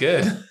program. That's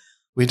good.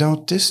 We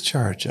don't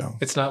discharge them.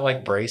 It's not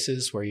like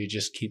braces where you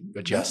just keep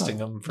adjusting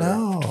them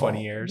for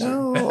 20 years.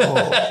 No.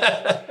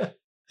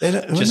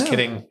 Just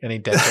kidding. Any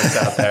dentists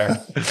out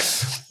there?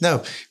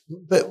 No,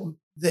 but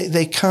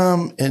they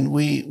come and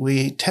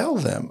we tell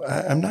them,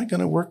 I'm not going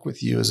to work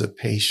with you as a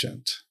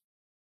patient.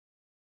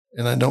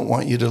 And I don't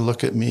want you to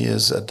look at me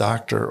as a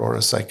doctor or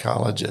a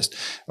psychologist.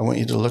 I want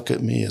you to look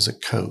at me as a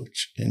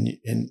coach. And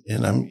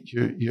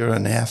you're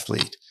an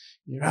athlete.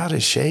 You're out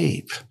of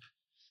shape.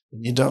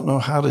 And you don't know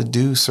how to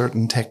do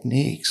certain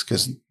techniques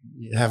because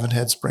you haven't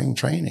had spring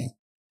training.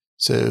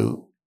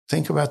 So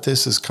think about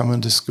this as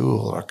coming to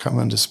school or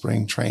coming to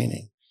spring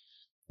training.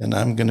 And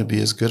I'm going to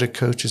be as good a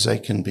coach as I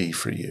can be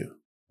for you.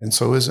 And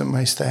so isn't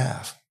my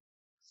staff.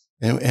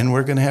 And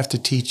we're going to have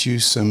to teach you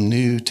some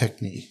new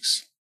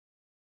techniques.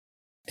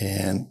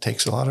 And it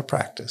takes a lot of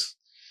practice.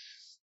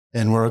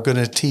 And we're going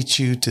to teach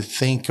you to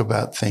think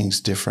about things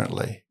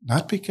differently.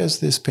 Not because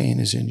this pain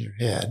is in your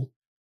head,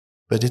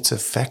 but it's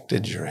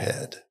affected your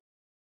head.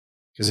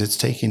 Because it's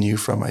taken you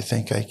from I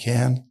think I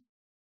can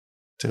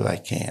to I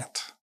can't.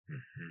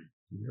 Mm-hmm.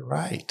 You're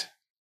right.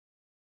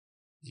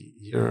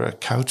 You're a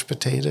couch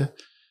potato.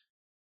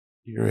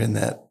 You're in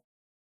that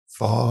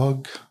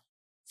fog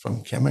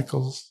from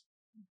chemicals,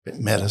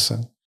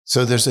 medicine.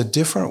 So there's a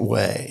different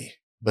way,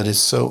 but it's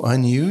so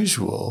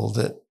unusual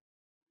that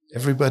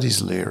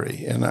everybody's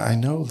leery. And I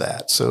know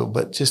that. So,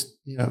 but just,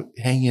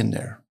 hang in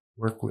there,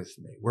 work with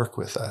me, work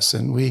with us.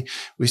 And we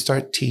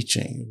start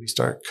teaching, we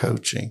start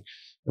coaching,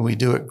 and we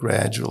do it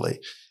gradually.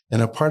 And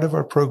a part of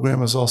our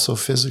program is also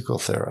physical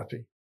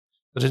therapy,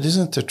 but it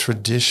isn't the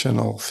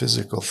traditional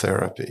physical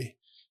therapy.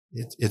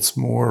 It's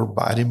more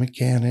body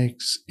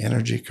mechanics,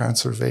 energy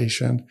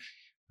conservation.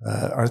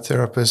 Our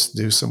therapists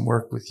do some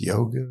work with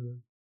yoga,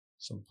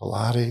 some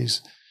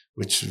Pilates,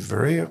 which is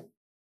very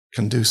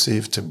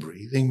conducive to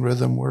breathing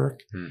rhythm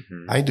work.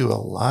 Mm-hmm. I do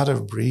a lot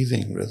of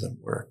breathing rhythm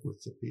work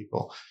with the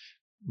people.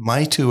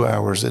 My 2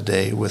 hours a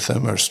day with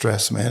them are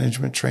stress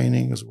management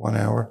training is 1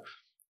 hour.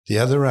 The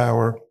other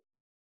hour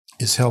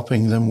is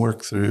helping them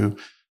work through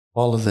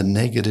all of the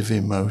negative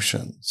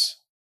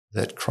emotions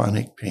that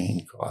chronic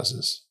pain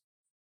causes.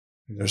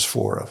 And there's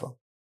 4 of them.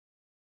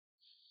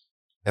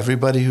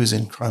 Everybody who's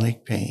in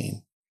chronic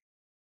pain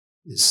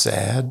is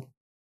sad,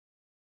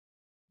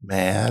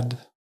 mad,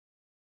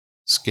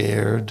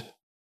 scared,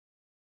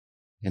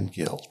 and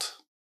guilt.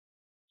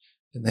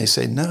 And they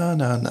say, no,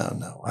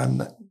 I'm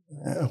not.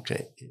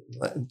 Okay,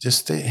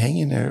 just hang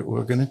in there.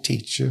 We're going to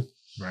teach you.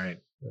 Right.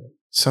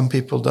 Some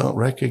people don't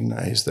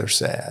recognize they're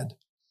sad,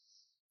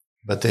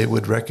 but they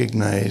would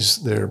recognize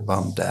they're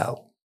bummed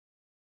out.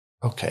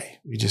 Okay,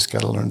 we just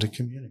got to learn to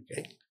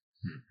communicate.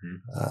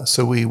 Mm-hmm.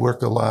 So we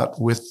work a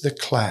lot with the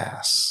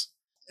class.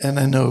 And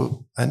I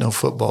know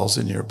football's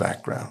in your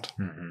background.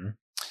 Mm-hmm.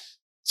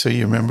 So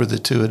you remember the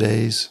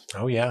 2-a-days?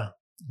 Oh, yeah.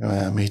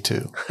 Me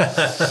too.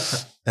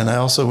 And I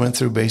also went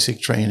through basic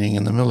training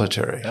in the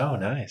military. Oh,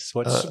 nice.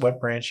 What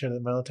branch of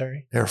the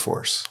military? Air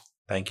Force.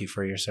 Thank you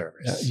for your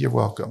service. You're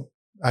welcome.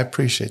 I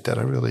appreciate that.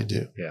 I really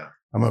do. Yeah.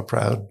 I'm a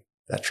proud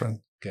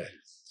veteran. Good.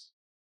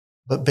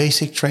 But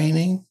basic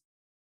training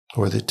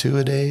or the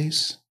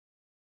 2-a-days,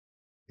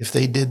 if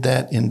they did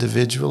that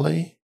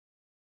individually,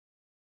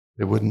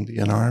 there wouldn't be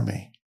an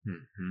army.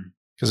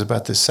 Because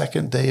about the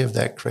second day of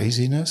that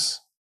craziness,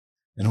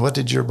 and what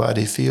did your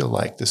body feel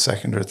like the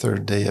second or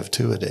third day of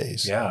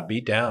 2-a-days? Yeah,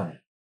 beat down.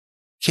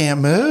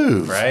 Can't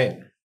move. Right.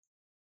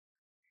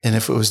 And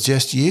if it was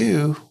just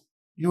you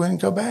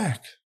wouldn't go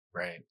back.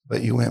 Right.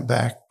 But you went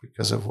back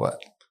because of what?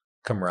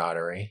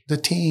 Camaraderie. The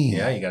team.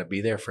 Yeah, you got to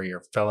be there for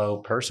your fellow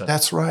person.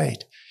 That's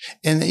right.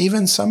 And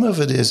even some of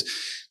it is,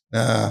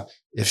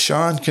 if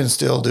Sean can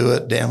still do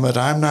it, damn it,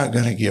 I'm not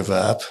going to give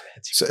up.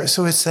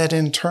 So it's that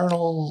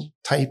internal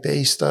type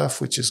A stuff,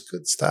 which is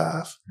good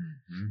stuff.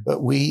 Mm-hmm.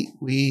 But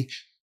we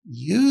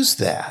use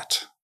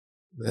that.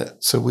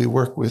 So we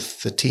work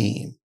with the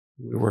team.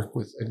 We work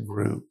with a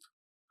group.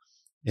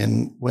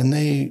 And when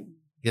they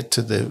get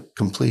to the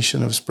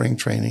completion of spring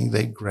training,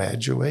 they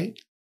graduate.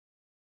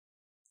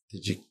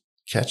 Did you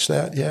catch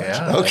that yet?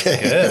 Yeah, okay.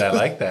 That's good. I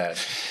like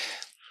that.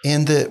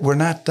 And that we're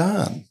not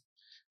done.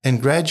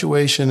 And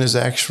graduation is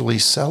actually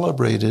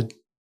celebrated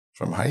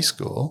from high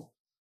school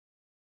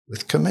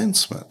with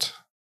commencement.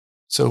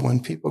 So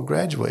when people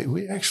graduate,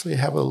 we actually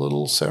have a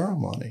little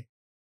ceremony.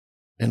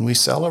 And we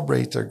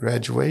celebrate their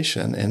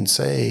graduation and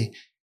say,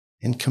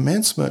 and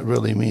commencement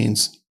really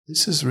means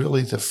this is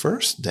really the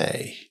first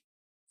day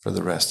for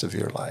the rest of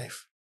your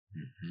life.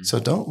 Mm-hmm. So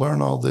don't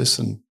learn all this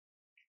and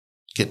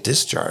get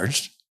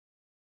discharged,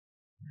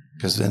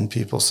 because then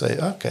people say,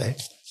 okay,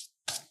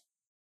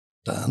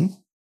 done.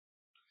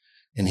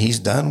 And he's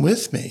done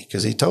with me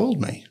because he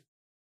told me.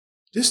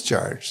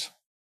 Discharged.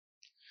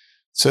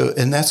 So,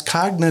 and that's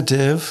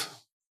cognitive.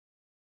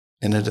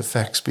 and it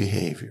affects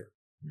behavior.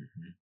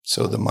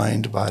 So the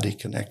mind-body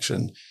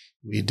connection,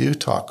 we do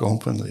talk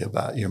openly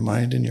about your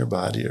mind and your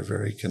body are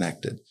very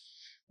connected.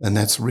 And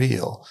that's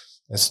real.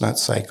 That's not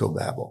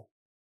psychobabble.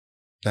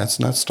 That's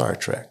not Star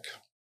Trek.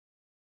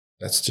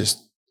 That's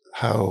just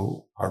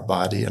how our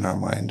body and our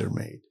mind are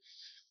made.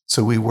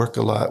 So we work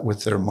a lot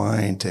with their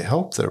mind to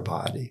help their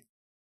body.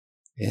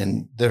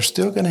 And they're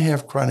still going to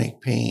have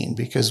chronic pain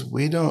because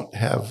we don't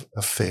have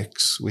a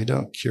fix. We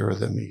don't cure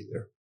them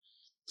either.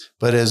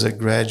 But as a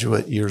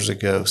graduate years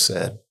ago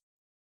said,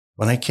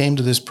 when I came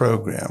to this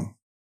program,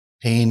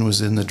 pain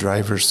was in the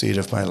driver's seat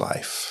of my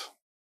life.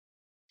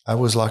 I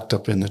was locked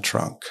up in the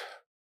trunk.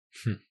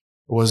 I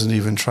wasn't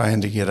even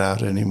trying to get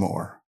out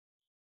anymore.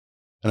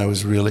 And I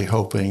was really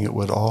hoping it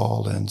would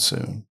all end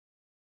soon.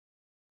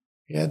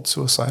 He had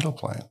suicidal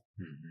plan.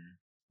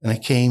 And I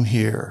came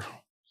here.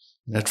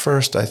 And at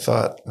first I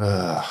thought,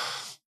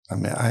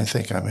 I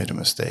think I made a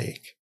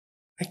mistake.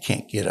 I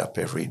can't get up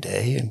every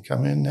day and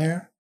come in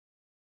there.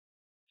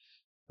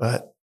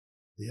 But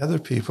the other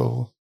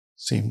people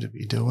seem to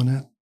be doing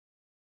it.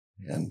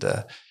 And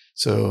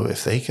so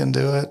if they can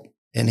do it,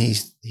 and he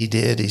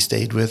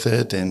stayed with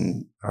it.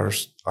 And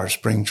our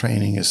spring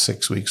training is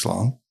 6 weeks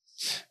long.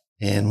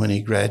 And when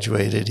he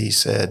graduated, he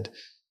said,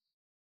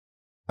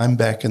 I'm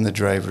back in the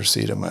driver's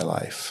seat of my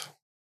life.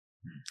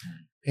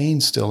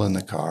 Pain's still in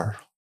the car,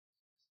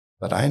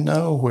 but I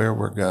know where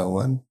we're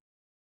going,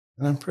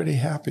 and I'm pretty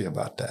happy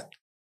about that.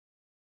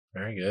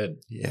 Very good.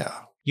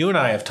 Yeah. You and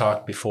I have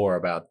talked before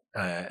about,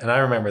 and I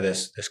remember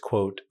this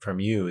quote from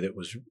you that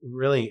was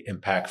really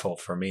impactful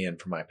for me and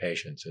for my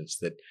patients, is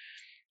that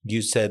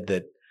you said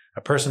that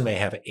a person may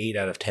have 8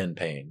 out of 10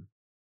 pain,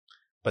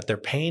 but their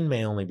pain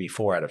may only be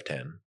 4 out of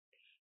 10.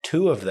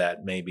 2 of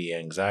that may be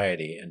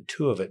anxiety, and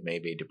 2 of it may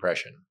be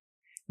depression.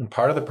 And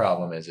part of the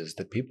problem is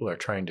that people are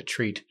trying to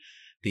treat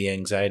the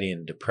anxiety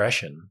and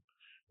depression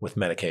with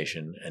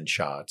medication and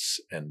shots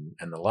and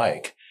the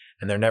like,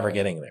 and they're never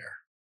getting there.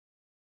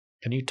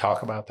 Can you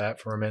talk about that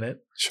for a minute?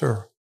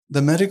 Sure.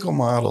 The medical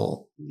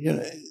model,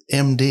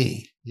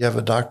 MD, you have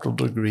a doctoral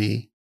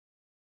degree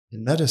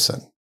in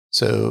medicine.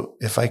 So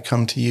if I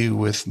come to you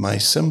with my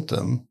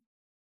symptom,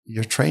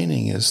 your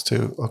training is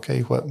to,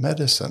 okay, what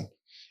medicine?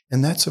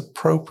 And that's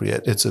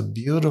appropriate. It's a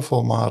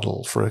beautiful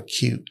model for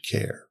acute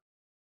care.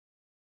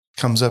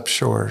 Comes up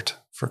short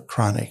for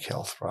chronic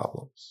health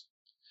problems.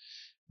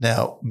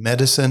 Now,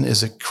 medicine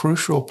is a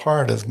crucial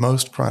part of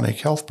most chronic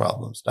health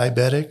problems.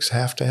 Diabetics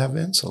have to have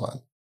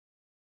insulin.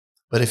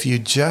 But if you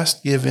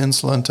just give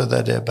insulin to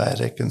the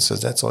diabetic and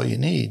says that's all you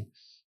need,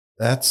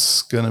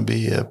 that's going to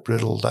be a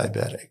brittle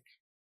diabetic.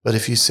 But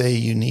if you say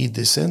you need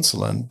this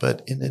insulin,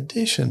 but in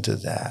addition to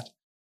that,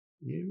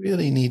 you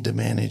really need to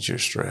manage your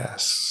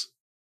stress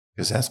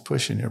because that's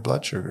pushing your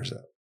blood sugars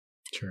up.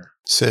 Sure.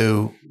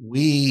 So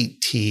we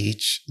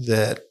teach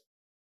that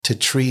to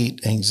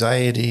treat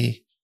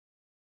anxiety,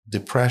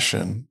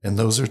 depression, and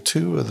those are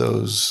 2 of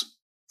those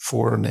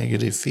 4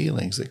 negative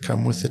feelings that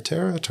come with the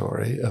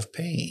territory of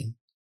pain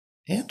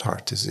and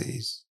heart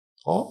disease,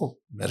 all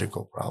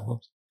medical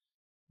problems.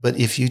 But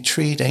if you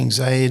treat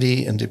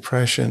anxiety and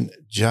depression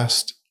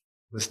just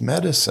with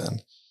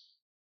medicine,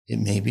 it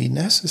may be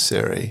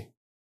necessary.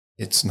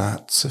 It's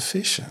not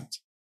sufficient.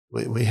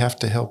 We have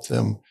to help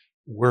them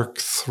work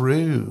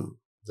through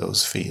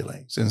those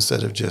feelings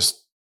instead of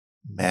just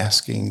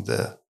masking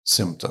the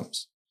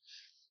symptoms.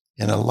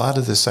 And a lot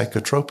of the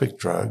psychotropic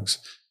drugs,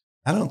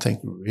 I don't think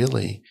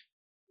really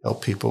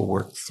help people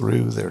work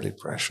through their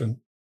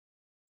depression,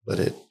 but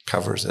it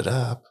covers it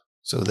up.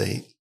 So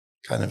they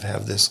kind of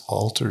have this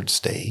altered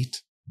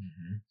state.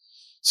 Mm-hmm.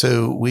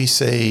 So we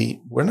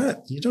say,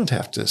 you don't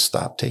have to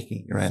stop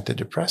taking your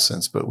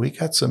antidepressants, but we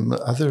got some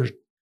other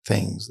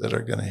things that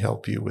are going to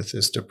help you with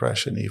this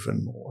depression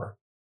even more.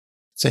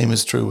 Same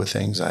is true with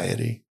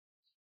anxiety.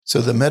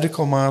 So the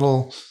medical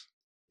model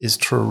is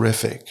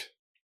terrific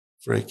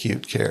for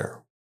acute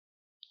care.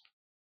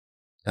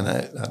 And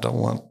I don't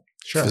want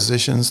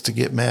physicians to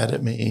get mad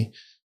at me,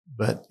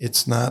 but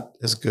it's not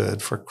as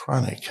good for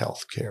chronic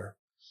health care.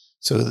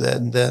 So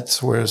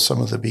that's where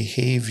some of the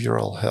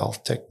behavioral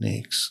health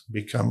techniques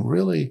become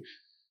really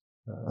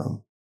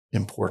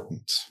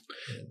important.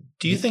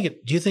 Do you think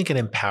it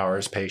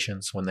empowers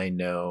patients when they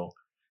know,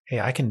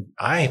 hey,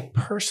 I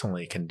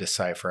personally can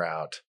decipher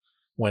out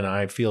when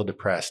I feel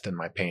depressed and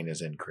my pain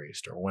is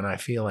increased, or when I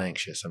feel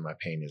anxious and my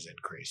pain is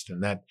increased,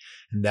 and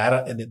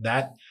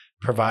that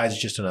provides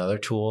just another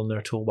tool in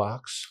their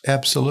toolbox?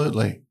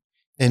 Absolutely.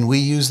 And we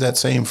use that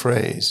same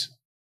phrase,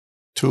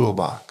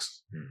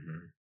 toolbox. Mm-hmm.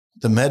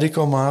 The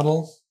medical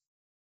model,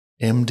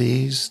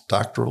 MDs,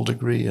 doctoral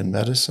degree in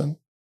medicine,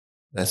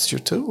 that's your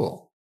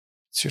tool.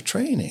 It's your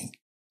training.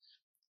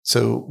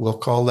 So we'll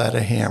call that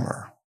a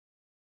hammer.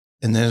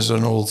 And there's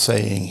an old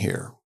saying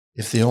here.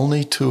 If the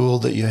only tool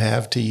that you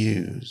have to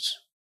use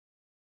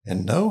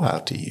and know how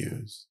to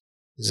use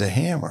is a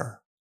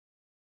hammer,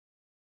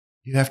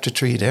 you have to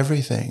treat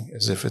everything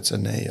as if it's a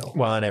nail.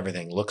 Well, and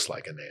everything looks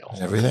like a nail.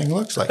 Everything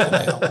looks like a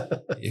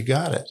nail. You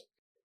got it.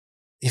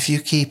 If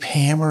you keep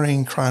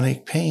hammering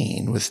chronic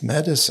pain with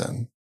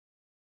medicine,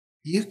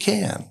 You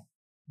can.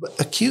 But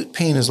acute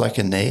pain is like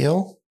a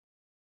nail.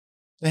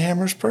 The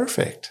hammer's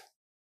perfect.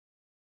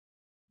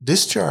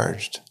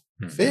 Discharged,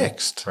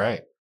 fixed.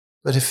 Right.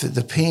 But if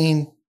the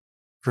pain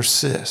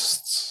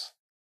persists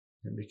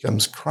and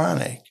becomes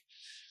chronic,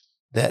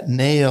 that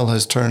nail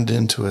has turned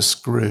into a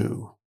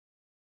screw.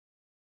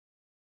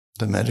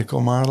 The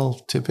medical model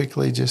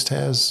typically just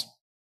has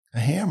a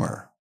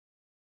hammer.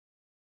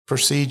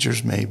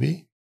 Procedures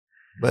maybe,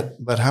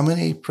 but how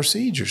many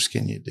procedures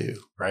can you do?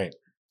 Right.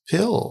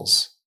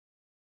 Pills.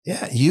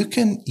 Yeah, you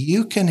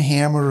can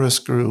hammer a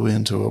screw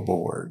into a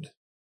board.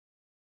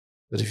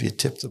 But if you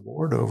tip the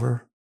board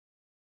over,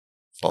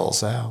 it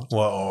falls out.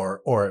 Well,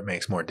 or it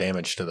makes more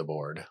damage to the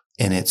board.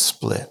 And it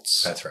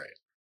splits. That's right.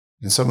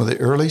 And some of the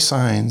early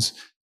signs,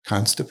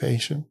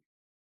 constipation,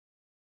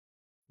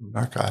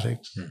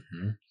 narcotics,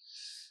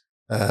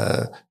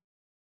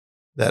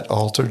 that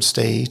altered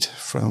state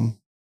from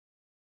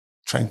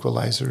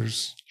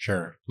tranquilizers,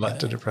 sure,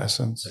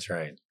 antidepressants. That's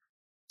right.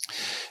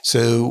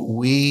 So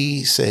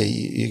we say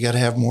you got to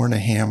have more than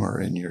a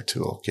hammer in your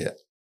toolkit.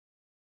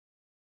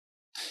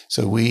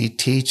 So we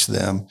teach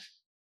them,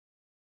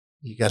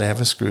 you got to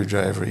have a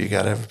screwdriver, you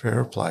got to have a pair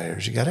of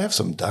pliers, you got to have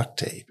some duct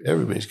tape.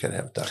 Everybody's got to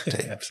have duct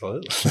tape.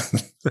 Absolutely.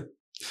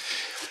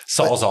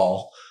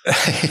 Sawzall.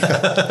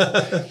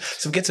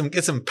 So get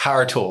some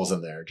power tools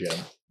in there, Jim.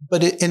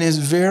 But it is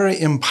very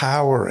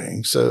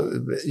empowering.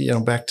 So,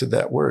 back to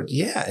that word.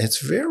 Yeah,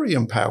 it's very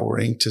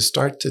empowering to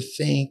start to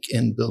think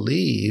and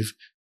believe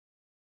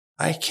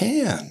I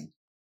can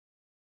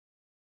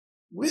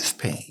with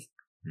pain.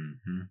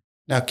 Mm-hmm.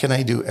 Now, can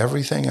I do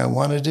everything I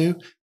want to do?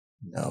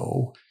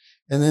 No.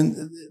 And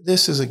then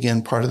this is,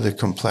 again, part of the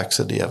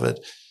complexity of it.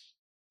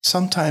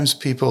 Sometimes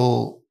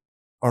people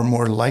are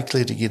more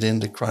likely to get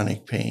into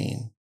chronic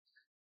pain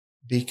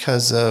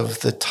because of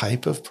the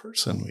type of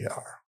person we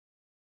are.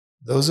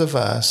 Those of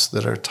us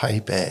that are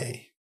type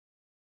A.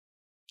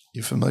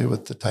 You familiar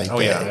with the type A? Oh,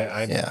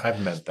 yeah.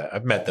 I've met that.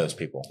 I've met those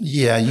people.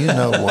 Yeah, you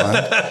know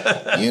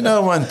one. You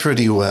know one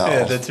pretty well.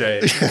 Yeah, that's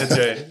right. That's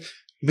right.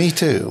 Me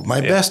too. My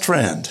best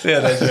friend.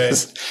 Yeah, that's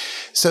right.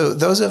 So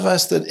those of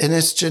us that, and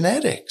it's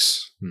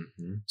genetics.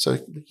 Mm-hmm. So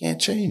we can't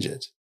change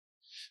it.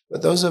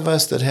 But those of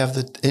us that have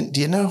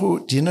do you know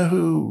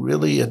who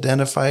really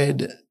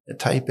identified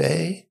type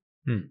A?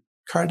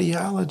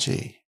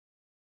 Cardiology.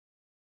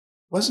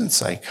 Wasn't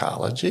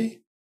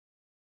psychology.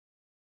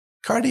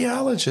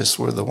 Cardiologists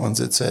were the ones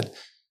that said,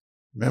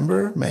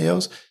 remember,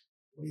 Mayo's,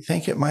 we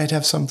think it might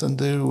have something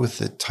to do with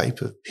the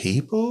type of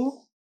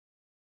people.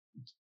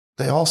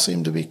 They all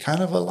seem to be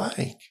kind of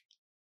alike.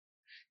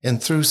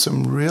 And through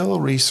some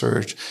real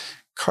research,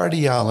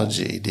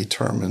 cardiology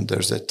determined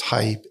there's a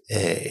type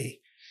A.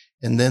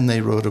 And then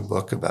they wrote a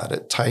book about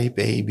it, Type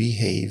A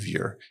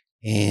Behavior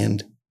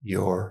and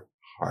Your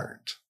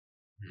Heart.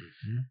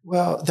 Mm-hmm.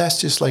 Well, that's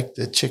just like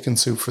the Chicken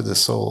Soup for the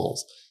Soul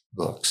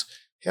books.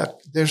 Yeah,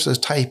 there's a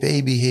type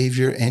A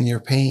behavior in your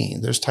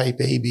pain. There's type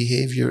A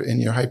behavior in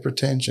your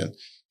hypertension,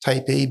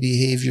 type A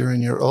behavior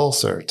in your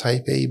ulcer,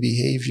 type A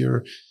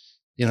behavior,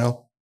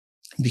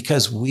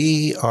 because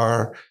we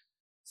are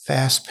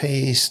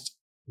fast-paced,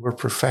 we're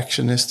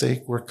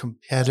perfectionistic, we're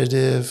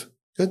competitive,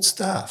 good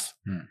stuff.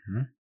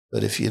 Mm-hmm.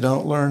 But if you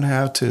don't learn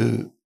how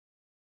to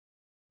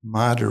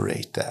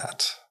moderate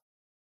that,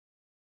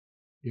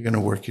 you're going to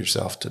work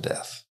yourself to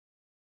death.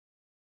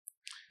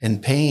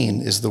 And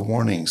pain is the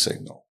warning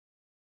signal.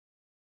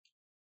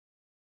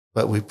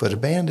 But we put a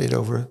Band-Aid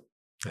over it.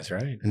 That's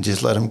right. And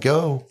just let them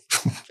go.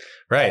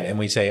 Right. And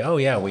we say, oh,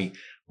 yeah,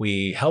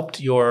 we helped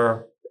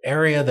your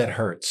area that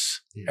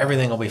hurts. Yeah.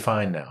 Everything will be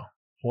fine now.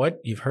 What?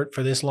 You've hurt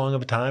for this long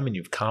of a time and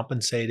you've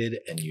compensated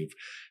and you've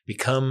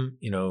become,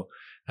 more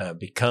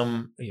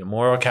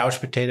of a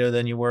couch potato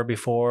than you were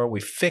before. We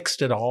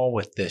fixed it all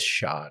with this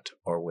shot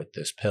or with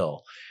this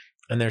pill.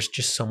 And there's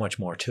just so much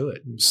more to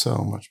it. So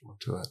much more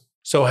to it.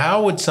 So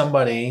how would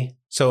somebody,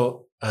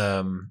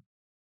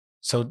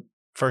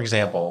 for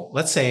example,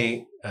 let's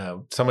say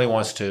somebody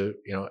wants to,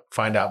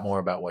 find out more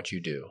about what you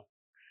do.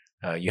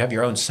 You have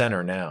your own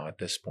center now at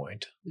this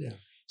point. Yeah.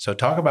 So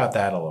talk about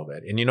that a little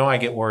bit. And I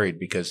get worried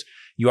because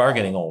you are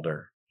getting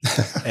older,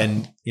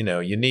 and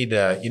you need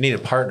a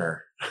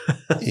partner.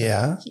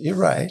 Yeah, you're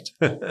right.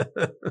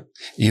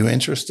 You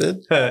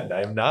interested?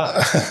 I'm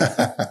not.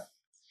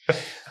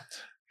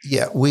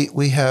 Yeah,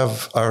 we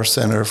have our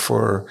center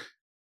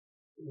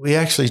we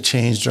actually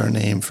changed our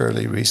name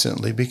fairly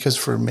recently because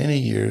for many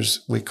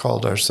years we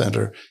called our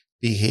center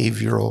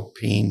Behavioral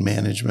Pain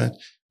Management,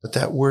 but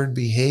that word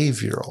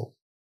behavioral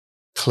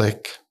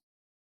click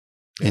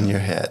in your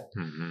head.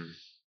 Mm-hmm.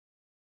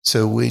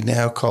 So we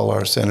now call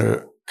our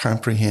center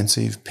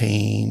Comprehensive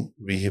Pain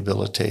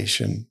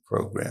Rehabilitation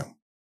Program.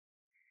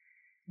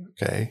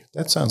 Okay,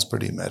 that sounds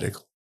pretty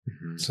medical.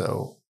 Mm-hmm.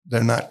 So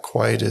they're not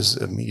quite as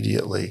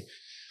immediately.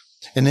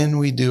 And then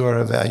we do our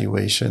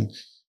evaluation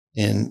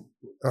in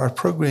our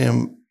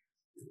program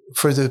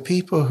for the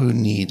people who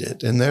need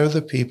it. And they're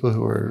the people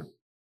who are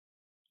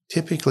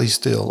typically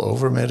still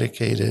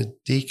over-medicated,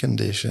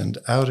 deconditioned,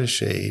 out of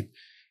shape,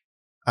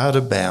 out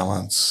of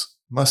balance.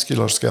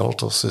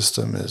 Musculoskeletal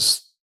system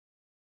is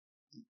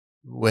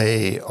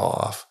way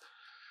off.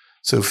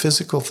 So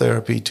physical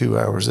therapy 2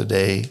 hours a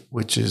day,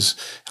 which is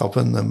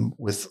helping them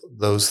with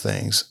those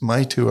things.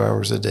 My 2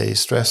 hours a day,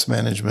 stress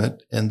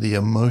management and the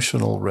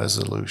emotional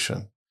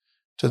resolution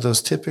to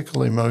those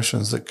typical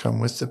emotions that come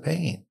with the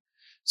pain.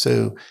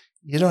 So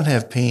you don't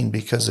have pain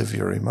because of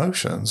your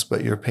emotions,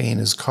 but your pain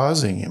is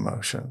causing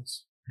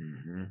emotions.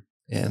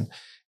 Mm-hmm.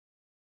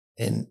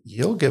 And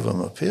you'll give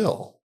them a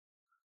pill.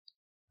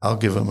 I'll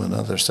give them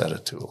another set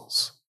of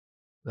tools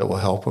that will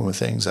help them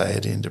with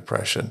anxiety and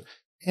depression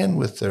and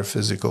with their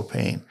physical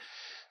pain.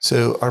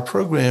 So our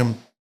program,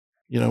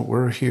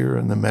 we're here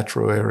in the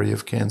metro area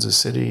of Kansas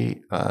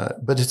City,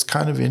 but it's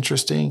kind of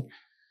interesting.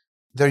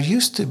 There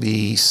used to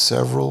be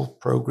several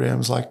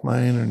programs like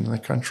mine in the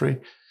country.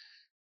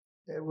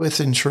 With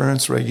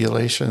insurance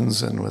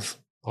regulations and with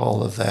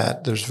all of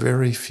that, there's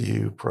very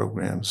few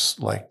programs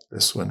like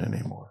this one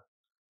anymore.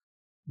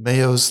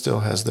 Mayo still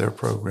has their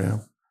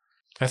program.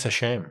 That's a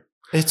shame.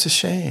 It's a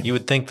shame. You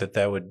would think that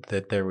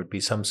there would be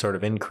some sort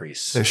of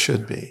increase. There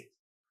should be.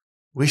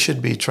 We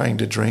should be trying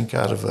to drink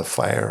out of a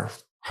fire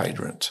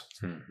hydrant,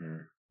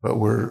 but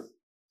we're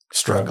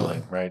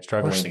struggling. Right?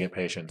 Struggling to get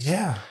patients.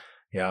 Yeah.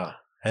 Yeah.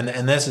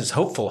 And this is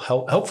hopeful.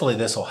 Hopefully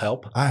this will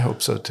help. I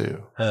hope so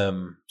too.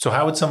 So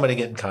how would somebody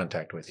get in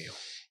contact with you?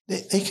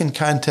 They can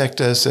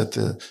contact us at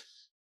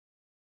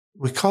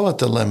we call it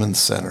the Lemons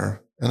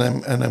Center,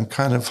 and I'm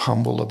kind of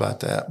humble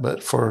about that,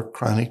 but for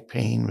chronic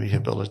pain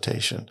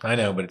rehabilitation. I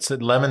know, but the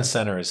Lemons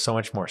Center is so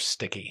much more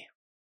sticky.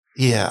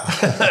 Yeah.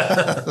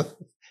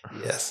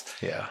 Yes.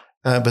 Yeah.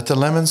 But the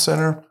Lemons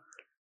Center,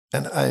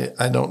 and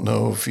I don't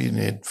know if you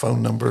need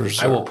phone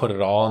numbers. I will put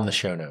it all in the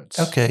show notes.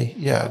 Okay.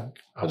 Yeah.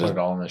 I'll put it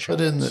all in the show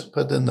notes.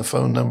 Put in the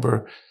phone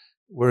number.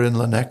 We're in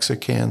Lenexa,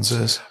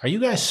 Kansas. Are you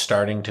guys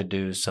starting to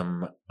do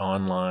some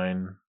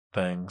online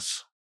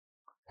things,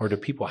 or do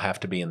people have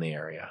to be in the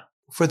area?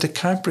 For the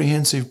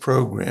comprehensive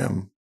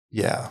program,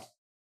 yeah,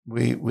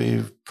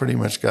 we've pretty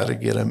much got to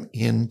get them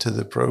into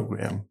the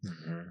program.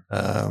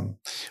 Mm-hmm.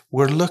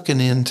 We're looking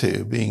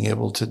into being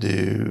able to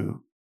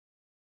do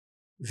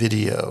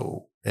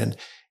video, and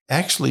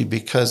actually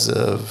because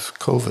of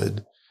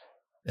COVID,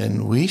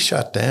 and we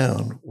shut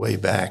down way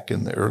back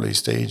in the early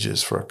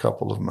stages for a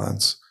couple of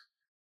months,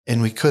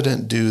 and we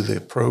couldn't do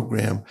the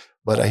program,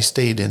 but I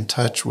stayed in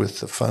touch with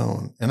the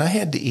phone, and I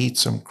had to eat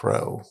some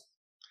crow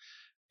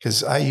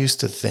because I used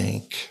to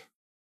think,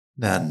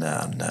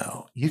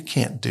 no, you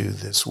can't do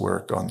this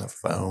work on the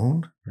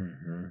phone.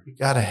 Mm-hmm. You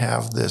got to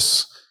have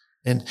this.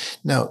 And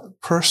now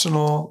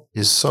personal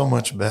is so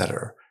much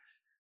better,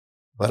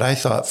 but I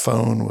thought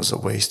phone was a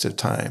waste of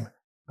time.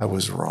 I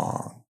was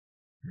wrong.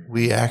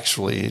 We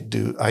actually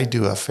I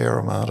do a fair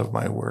amount of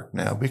my work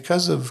now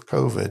because of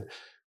COVID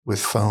with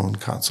phone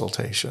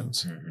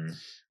consultations. Mm-hmm.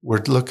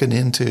 We're looking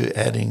into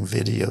adding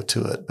video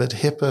to it, but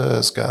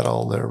HIPAA's got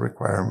all their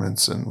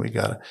requirements and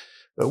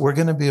but we're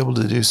going to be able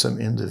to do some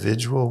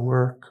individual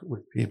work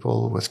with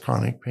people with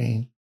chronic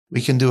pain.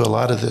 We can do a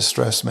lot of the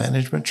stress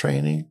management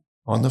training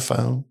on the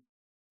phone,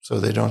 so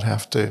they don't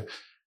have to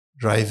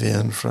drive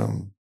in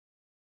from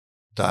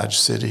Dodge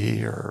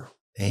City or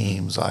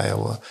Ames,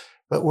 Iowa.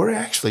 But we're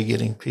actually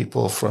getting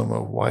people from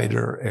a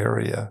wider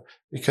area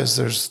because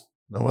there's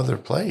no other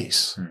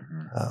place.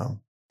 Mm-hmm.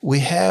 We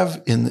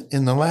have,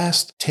 in the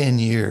last 10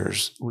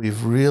 years,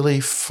 we've really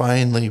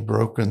finally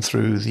broken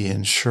through the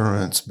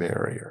insurance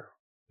barrier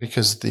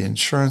because the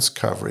insurance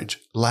coverage,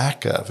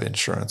 lack of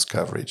insurance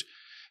coverage,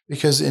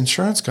 because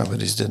insurance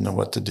companies didn't know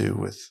what to do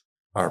with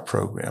our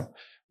program.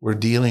 We're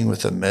dealing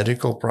with a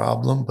medical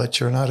problem, but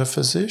you're not a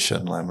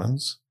physician,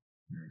 Lemons.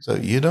 So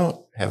you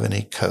don't have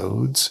any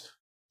codes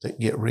that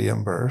get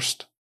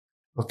reimbursed.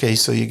 Okay,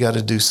 so you got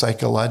to do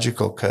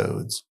psychological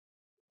codes.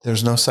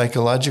 There's no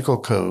psychological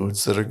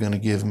codes that are going to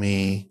give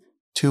me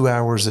 2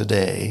 hours a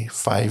day,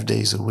 5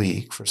 days a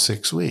week for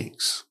 6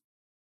 weeks.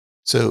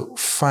 So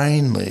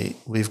finally,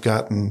 we've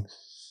gotten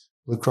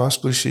Blue Cross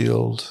Blue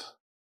Shield,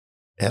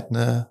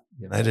 Aetna,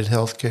 United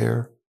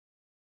Healthcare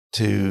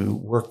to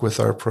work with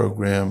our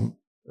program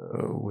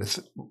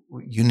with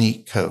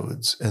unique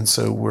codes. And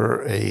so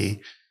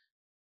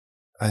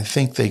I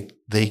think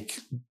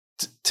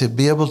to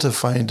be able to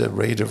find a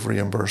rate of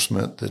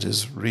reimbursement that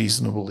is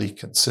reasonably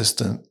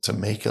consistent to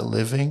make a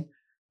living,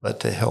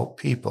 but to help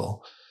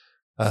people,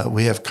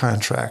 we have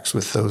contracts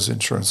with those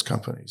insurance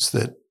companies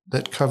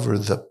that cover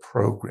the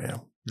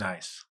program.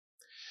 Nice.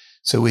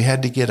 So we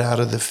had to get out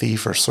of the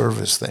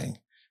fee-for-service thing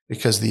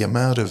because the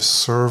amount of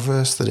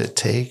service that it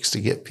takes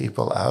to get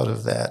people out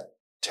of that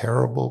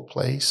terrible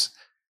place,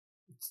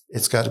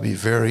 it's got to be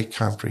very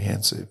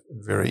comprehensive,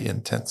 very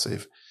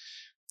intensive.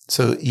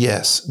 So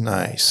yes,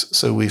 nice.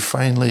 So we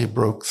finally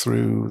broke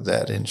through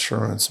that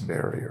insurance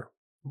barrier.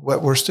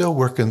 What we're still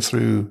working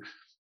through,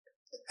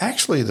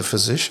 actually the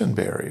physician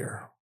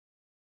barrier.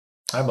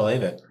 I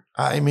believe it.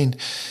 I mean,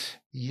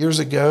 years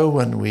ago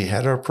when we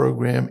had our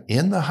program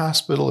in the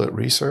hospital at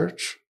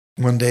Research,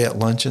 one day at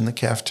lunch in the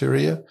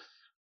cafeteria,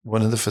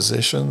 one of the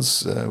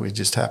physicians, we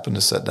just happened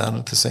to sit down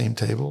at the same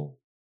table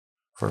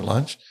for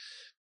lunch.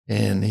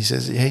 And he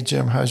says, "Hey,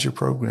 Jim, how's your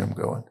program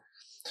going?"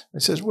 I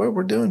said, well,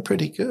 we're doing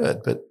pretty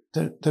good, but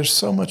there's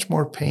so much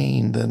more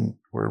pain than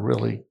we're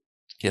really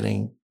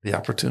getting the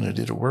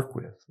opportunity to work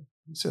with.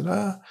 He said,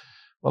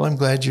 well, I'm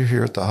glad you're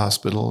here at the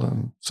hospital,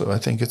 and so I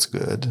think it's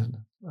good. And,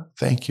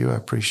 thank you. I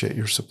appreciate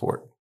your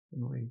support.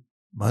 And we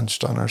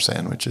munched on our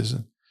sandwiches.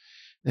 And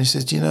he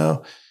said,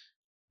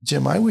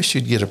 Jim, I wish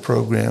you'd get a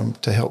program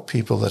to help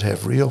people that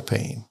have real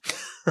pain.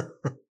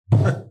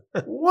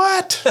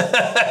 What?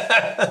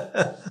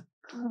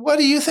 What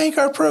do you think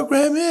our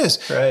program is?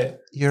 Right.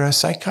 You're a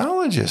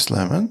psychologist,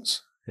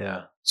 Lemons.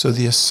 Yeah. So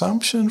the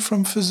assumption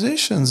from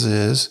physicians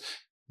is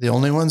the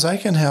only ones I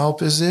can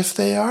help is if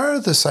they are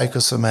the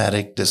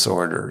psychosomatic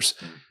disorders.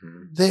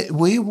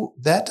 Mm-hmm.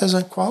 That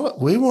doesn't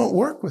qualify. We won't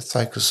work with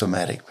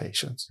psychosomatic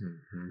patients.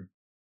 Mm-hmm.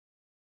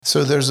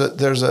 So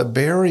there's a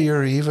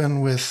barrier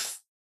even with.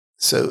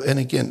 So, and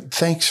again,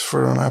 thanks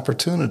for an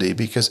opportunity,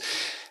 because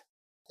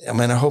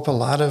I hope a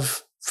lot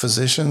of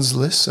physicians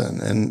listen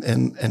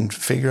and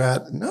figure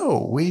out,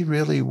 no, we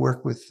really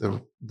work with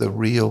the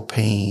real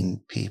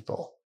pain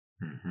people.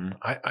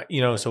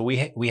 Mm-hmm. So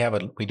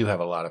we do have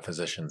a lot of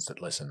physicians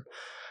that listen.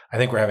 I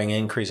think we're having an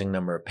increasing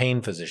number of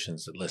pain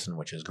physicians that listen,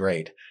 which is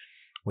great.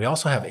 We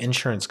also have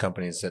insurance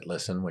companies that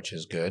listen, which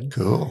is good.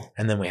 Cool.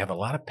 And then we have a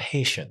lot of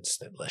patients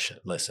that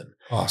listen.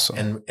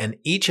 Awesome. And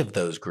each of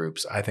those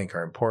groups, I think,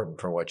 are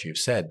important for what you've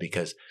said,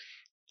 because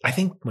I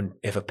think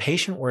if a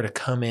patient were to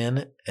come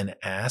in and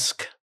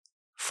ask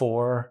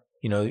for,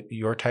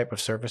 your type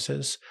of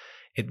services,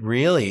 it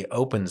really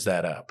opens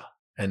that up.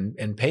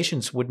 And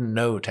patients wouldn't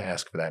know to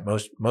ask for that.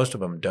 Most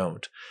of them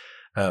don't.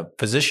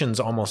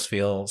 Physicians almost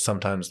feel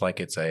sometimes like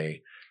it's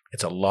a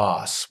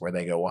loss, where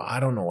they go, well,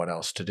 I don't know what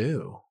else to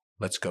do.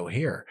 Let's go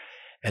here.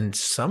 And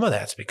some of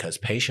that's because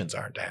patients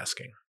aren't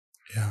asking.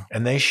 Yeah.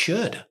 And they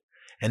should.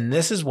 And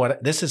this is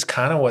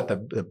kind of what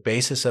the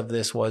basis of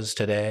this was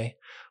today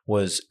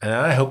was, and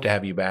I hope to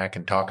have you back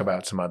and talk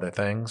about some other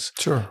things.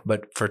 Sure.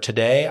 But for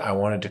today, I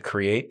wanted to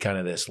create kind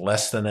of this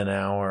less than an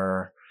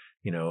hour,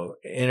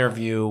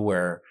 interview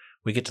where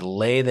we get to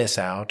lay this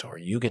out, or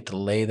you get to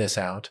lay this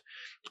out,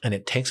 and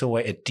it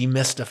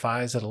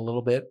demystifies it a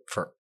little bit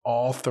for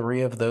all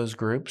three of those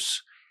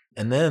groups.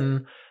 And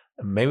then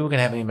maybe we can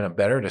have even a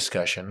better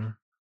discussion,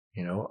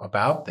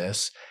 about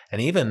this,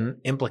 and even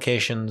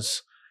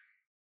implications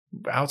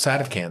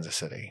outside of Kansas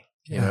City,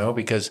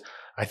 because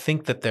I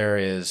think that there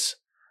is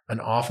an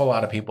awful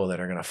lot of people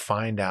that are going to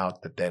find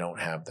out that they don't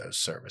have those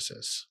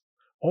services,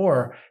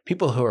 or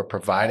people who are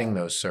providing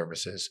those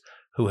services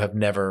who have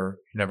never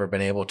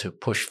been able to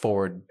push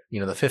forward,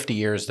 the 50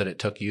 years that it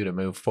took you to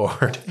move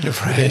forward with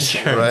the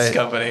insurance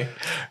company,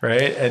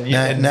 right?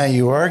 And now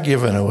you are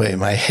giving away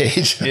my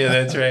age. Yeah,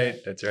 that's right.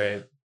 That's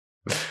right.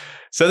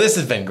 So this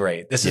has been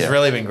great. This has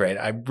really been great.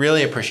 I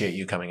really appreciate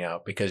you coming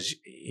out, because,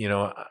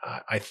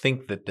 I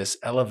think that this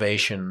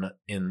elevation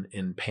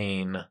in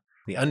pain,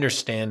 the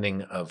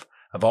understanding of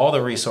all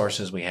the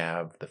resources we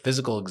have, the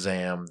physical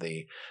exam,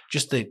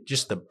 just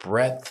the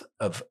breadth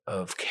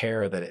of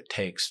care that it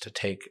takes to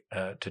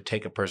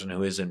take a person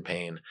who is in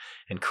pain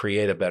and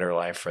create a better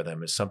life for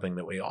them is something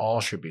that we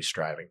all should be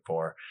striving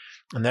for.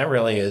 And that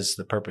really is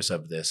the purpose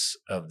of this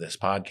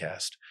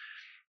podcast.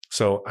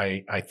 So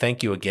I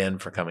thank you again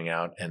for coming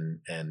out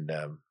and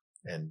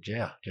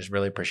just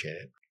really appreciate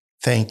it.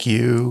 Thank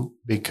you,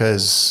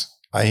 because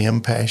I am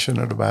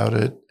passionate about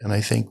it. And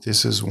I think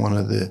this is one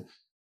of the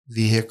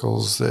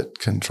vehicles that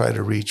can try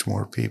to reach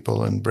more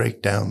people and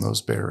break down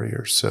those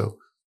barriers. So,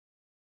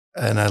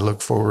 and I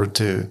look forward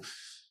to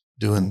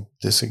doing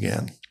this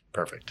again.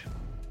 Perfect.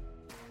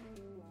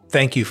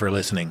 Thank you for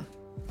listening.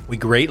 We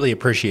greatly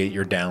appreciate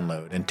your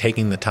download and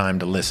taking the time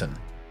to listen.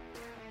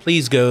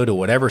 Please go to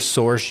whatever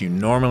source you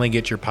normally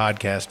get your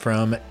podcast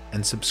from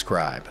and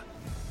subscribe.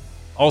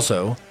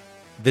 Also,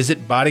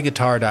 visit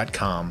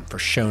bodyguitar.com for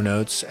show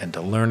notes and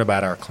to learn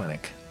about our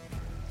clinic.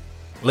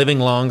 Living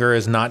longer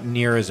is not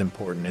near as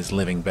important as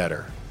living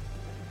better.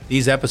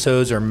 These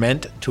episodes are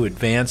meant to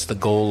advance the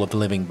goal of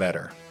living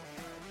better.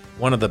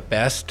 One of the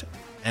best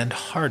and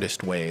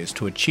hardest ways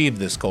to achieve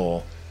this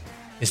goal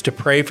is to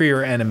pray for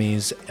your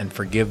enemies and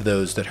forgive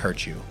those that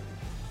hurt you.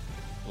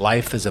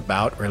 Life is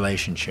about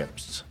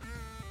relationships.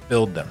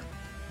 Build them.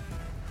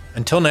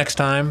 Until next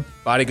time,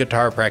 body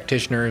guitar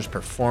practitioners,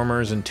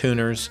 performers, and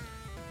tuners,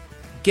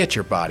 get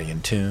your body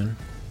in tune.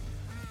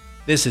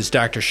 This is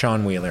Dr.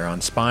 Sean Wheeler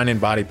on Spine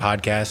and Body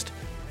Podcast,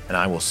 and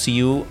I will see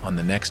you on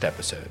the next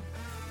episode.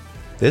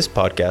 This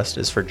podcast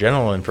is for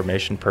general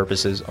information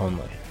purposes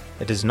only.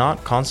 It does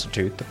not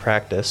constitute the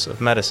practice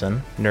of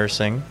medicine,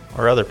 nursing,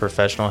 or other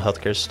professional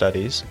healthcare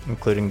studies,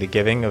 including the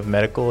giving of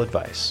medical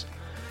advice.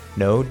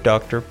 No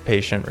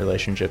doctor-patient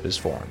relationship is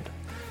formed.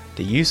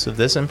 The use of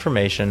this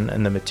information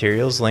and the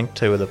materials linked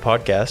to the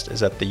podcast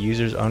is at the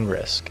user's own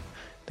risk.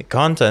 The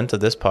content of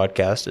this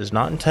podcast is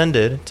not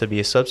intended to be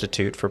a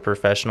substitute for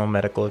professional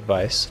medical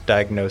advice,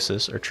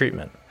 diagnosis, or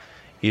treatment.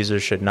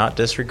 Users should not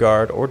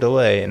disregard or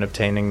delay in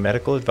obtaining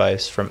medical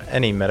advice from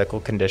any medical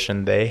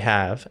condition they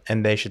have,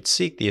 and they should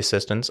seek the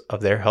assistance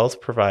of their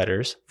health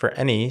providers for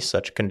any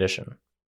such condition.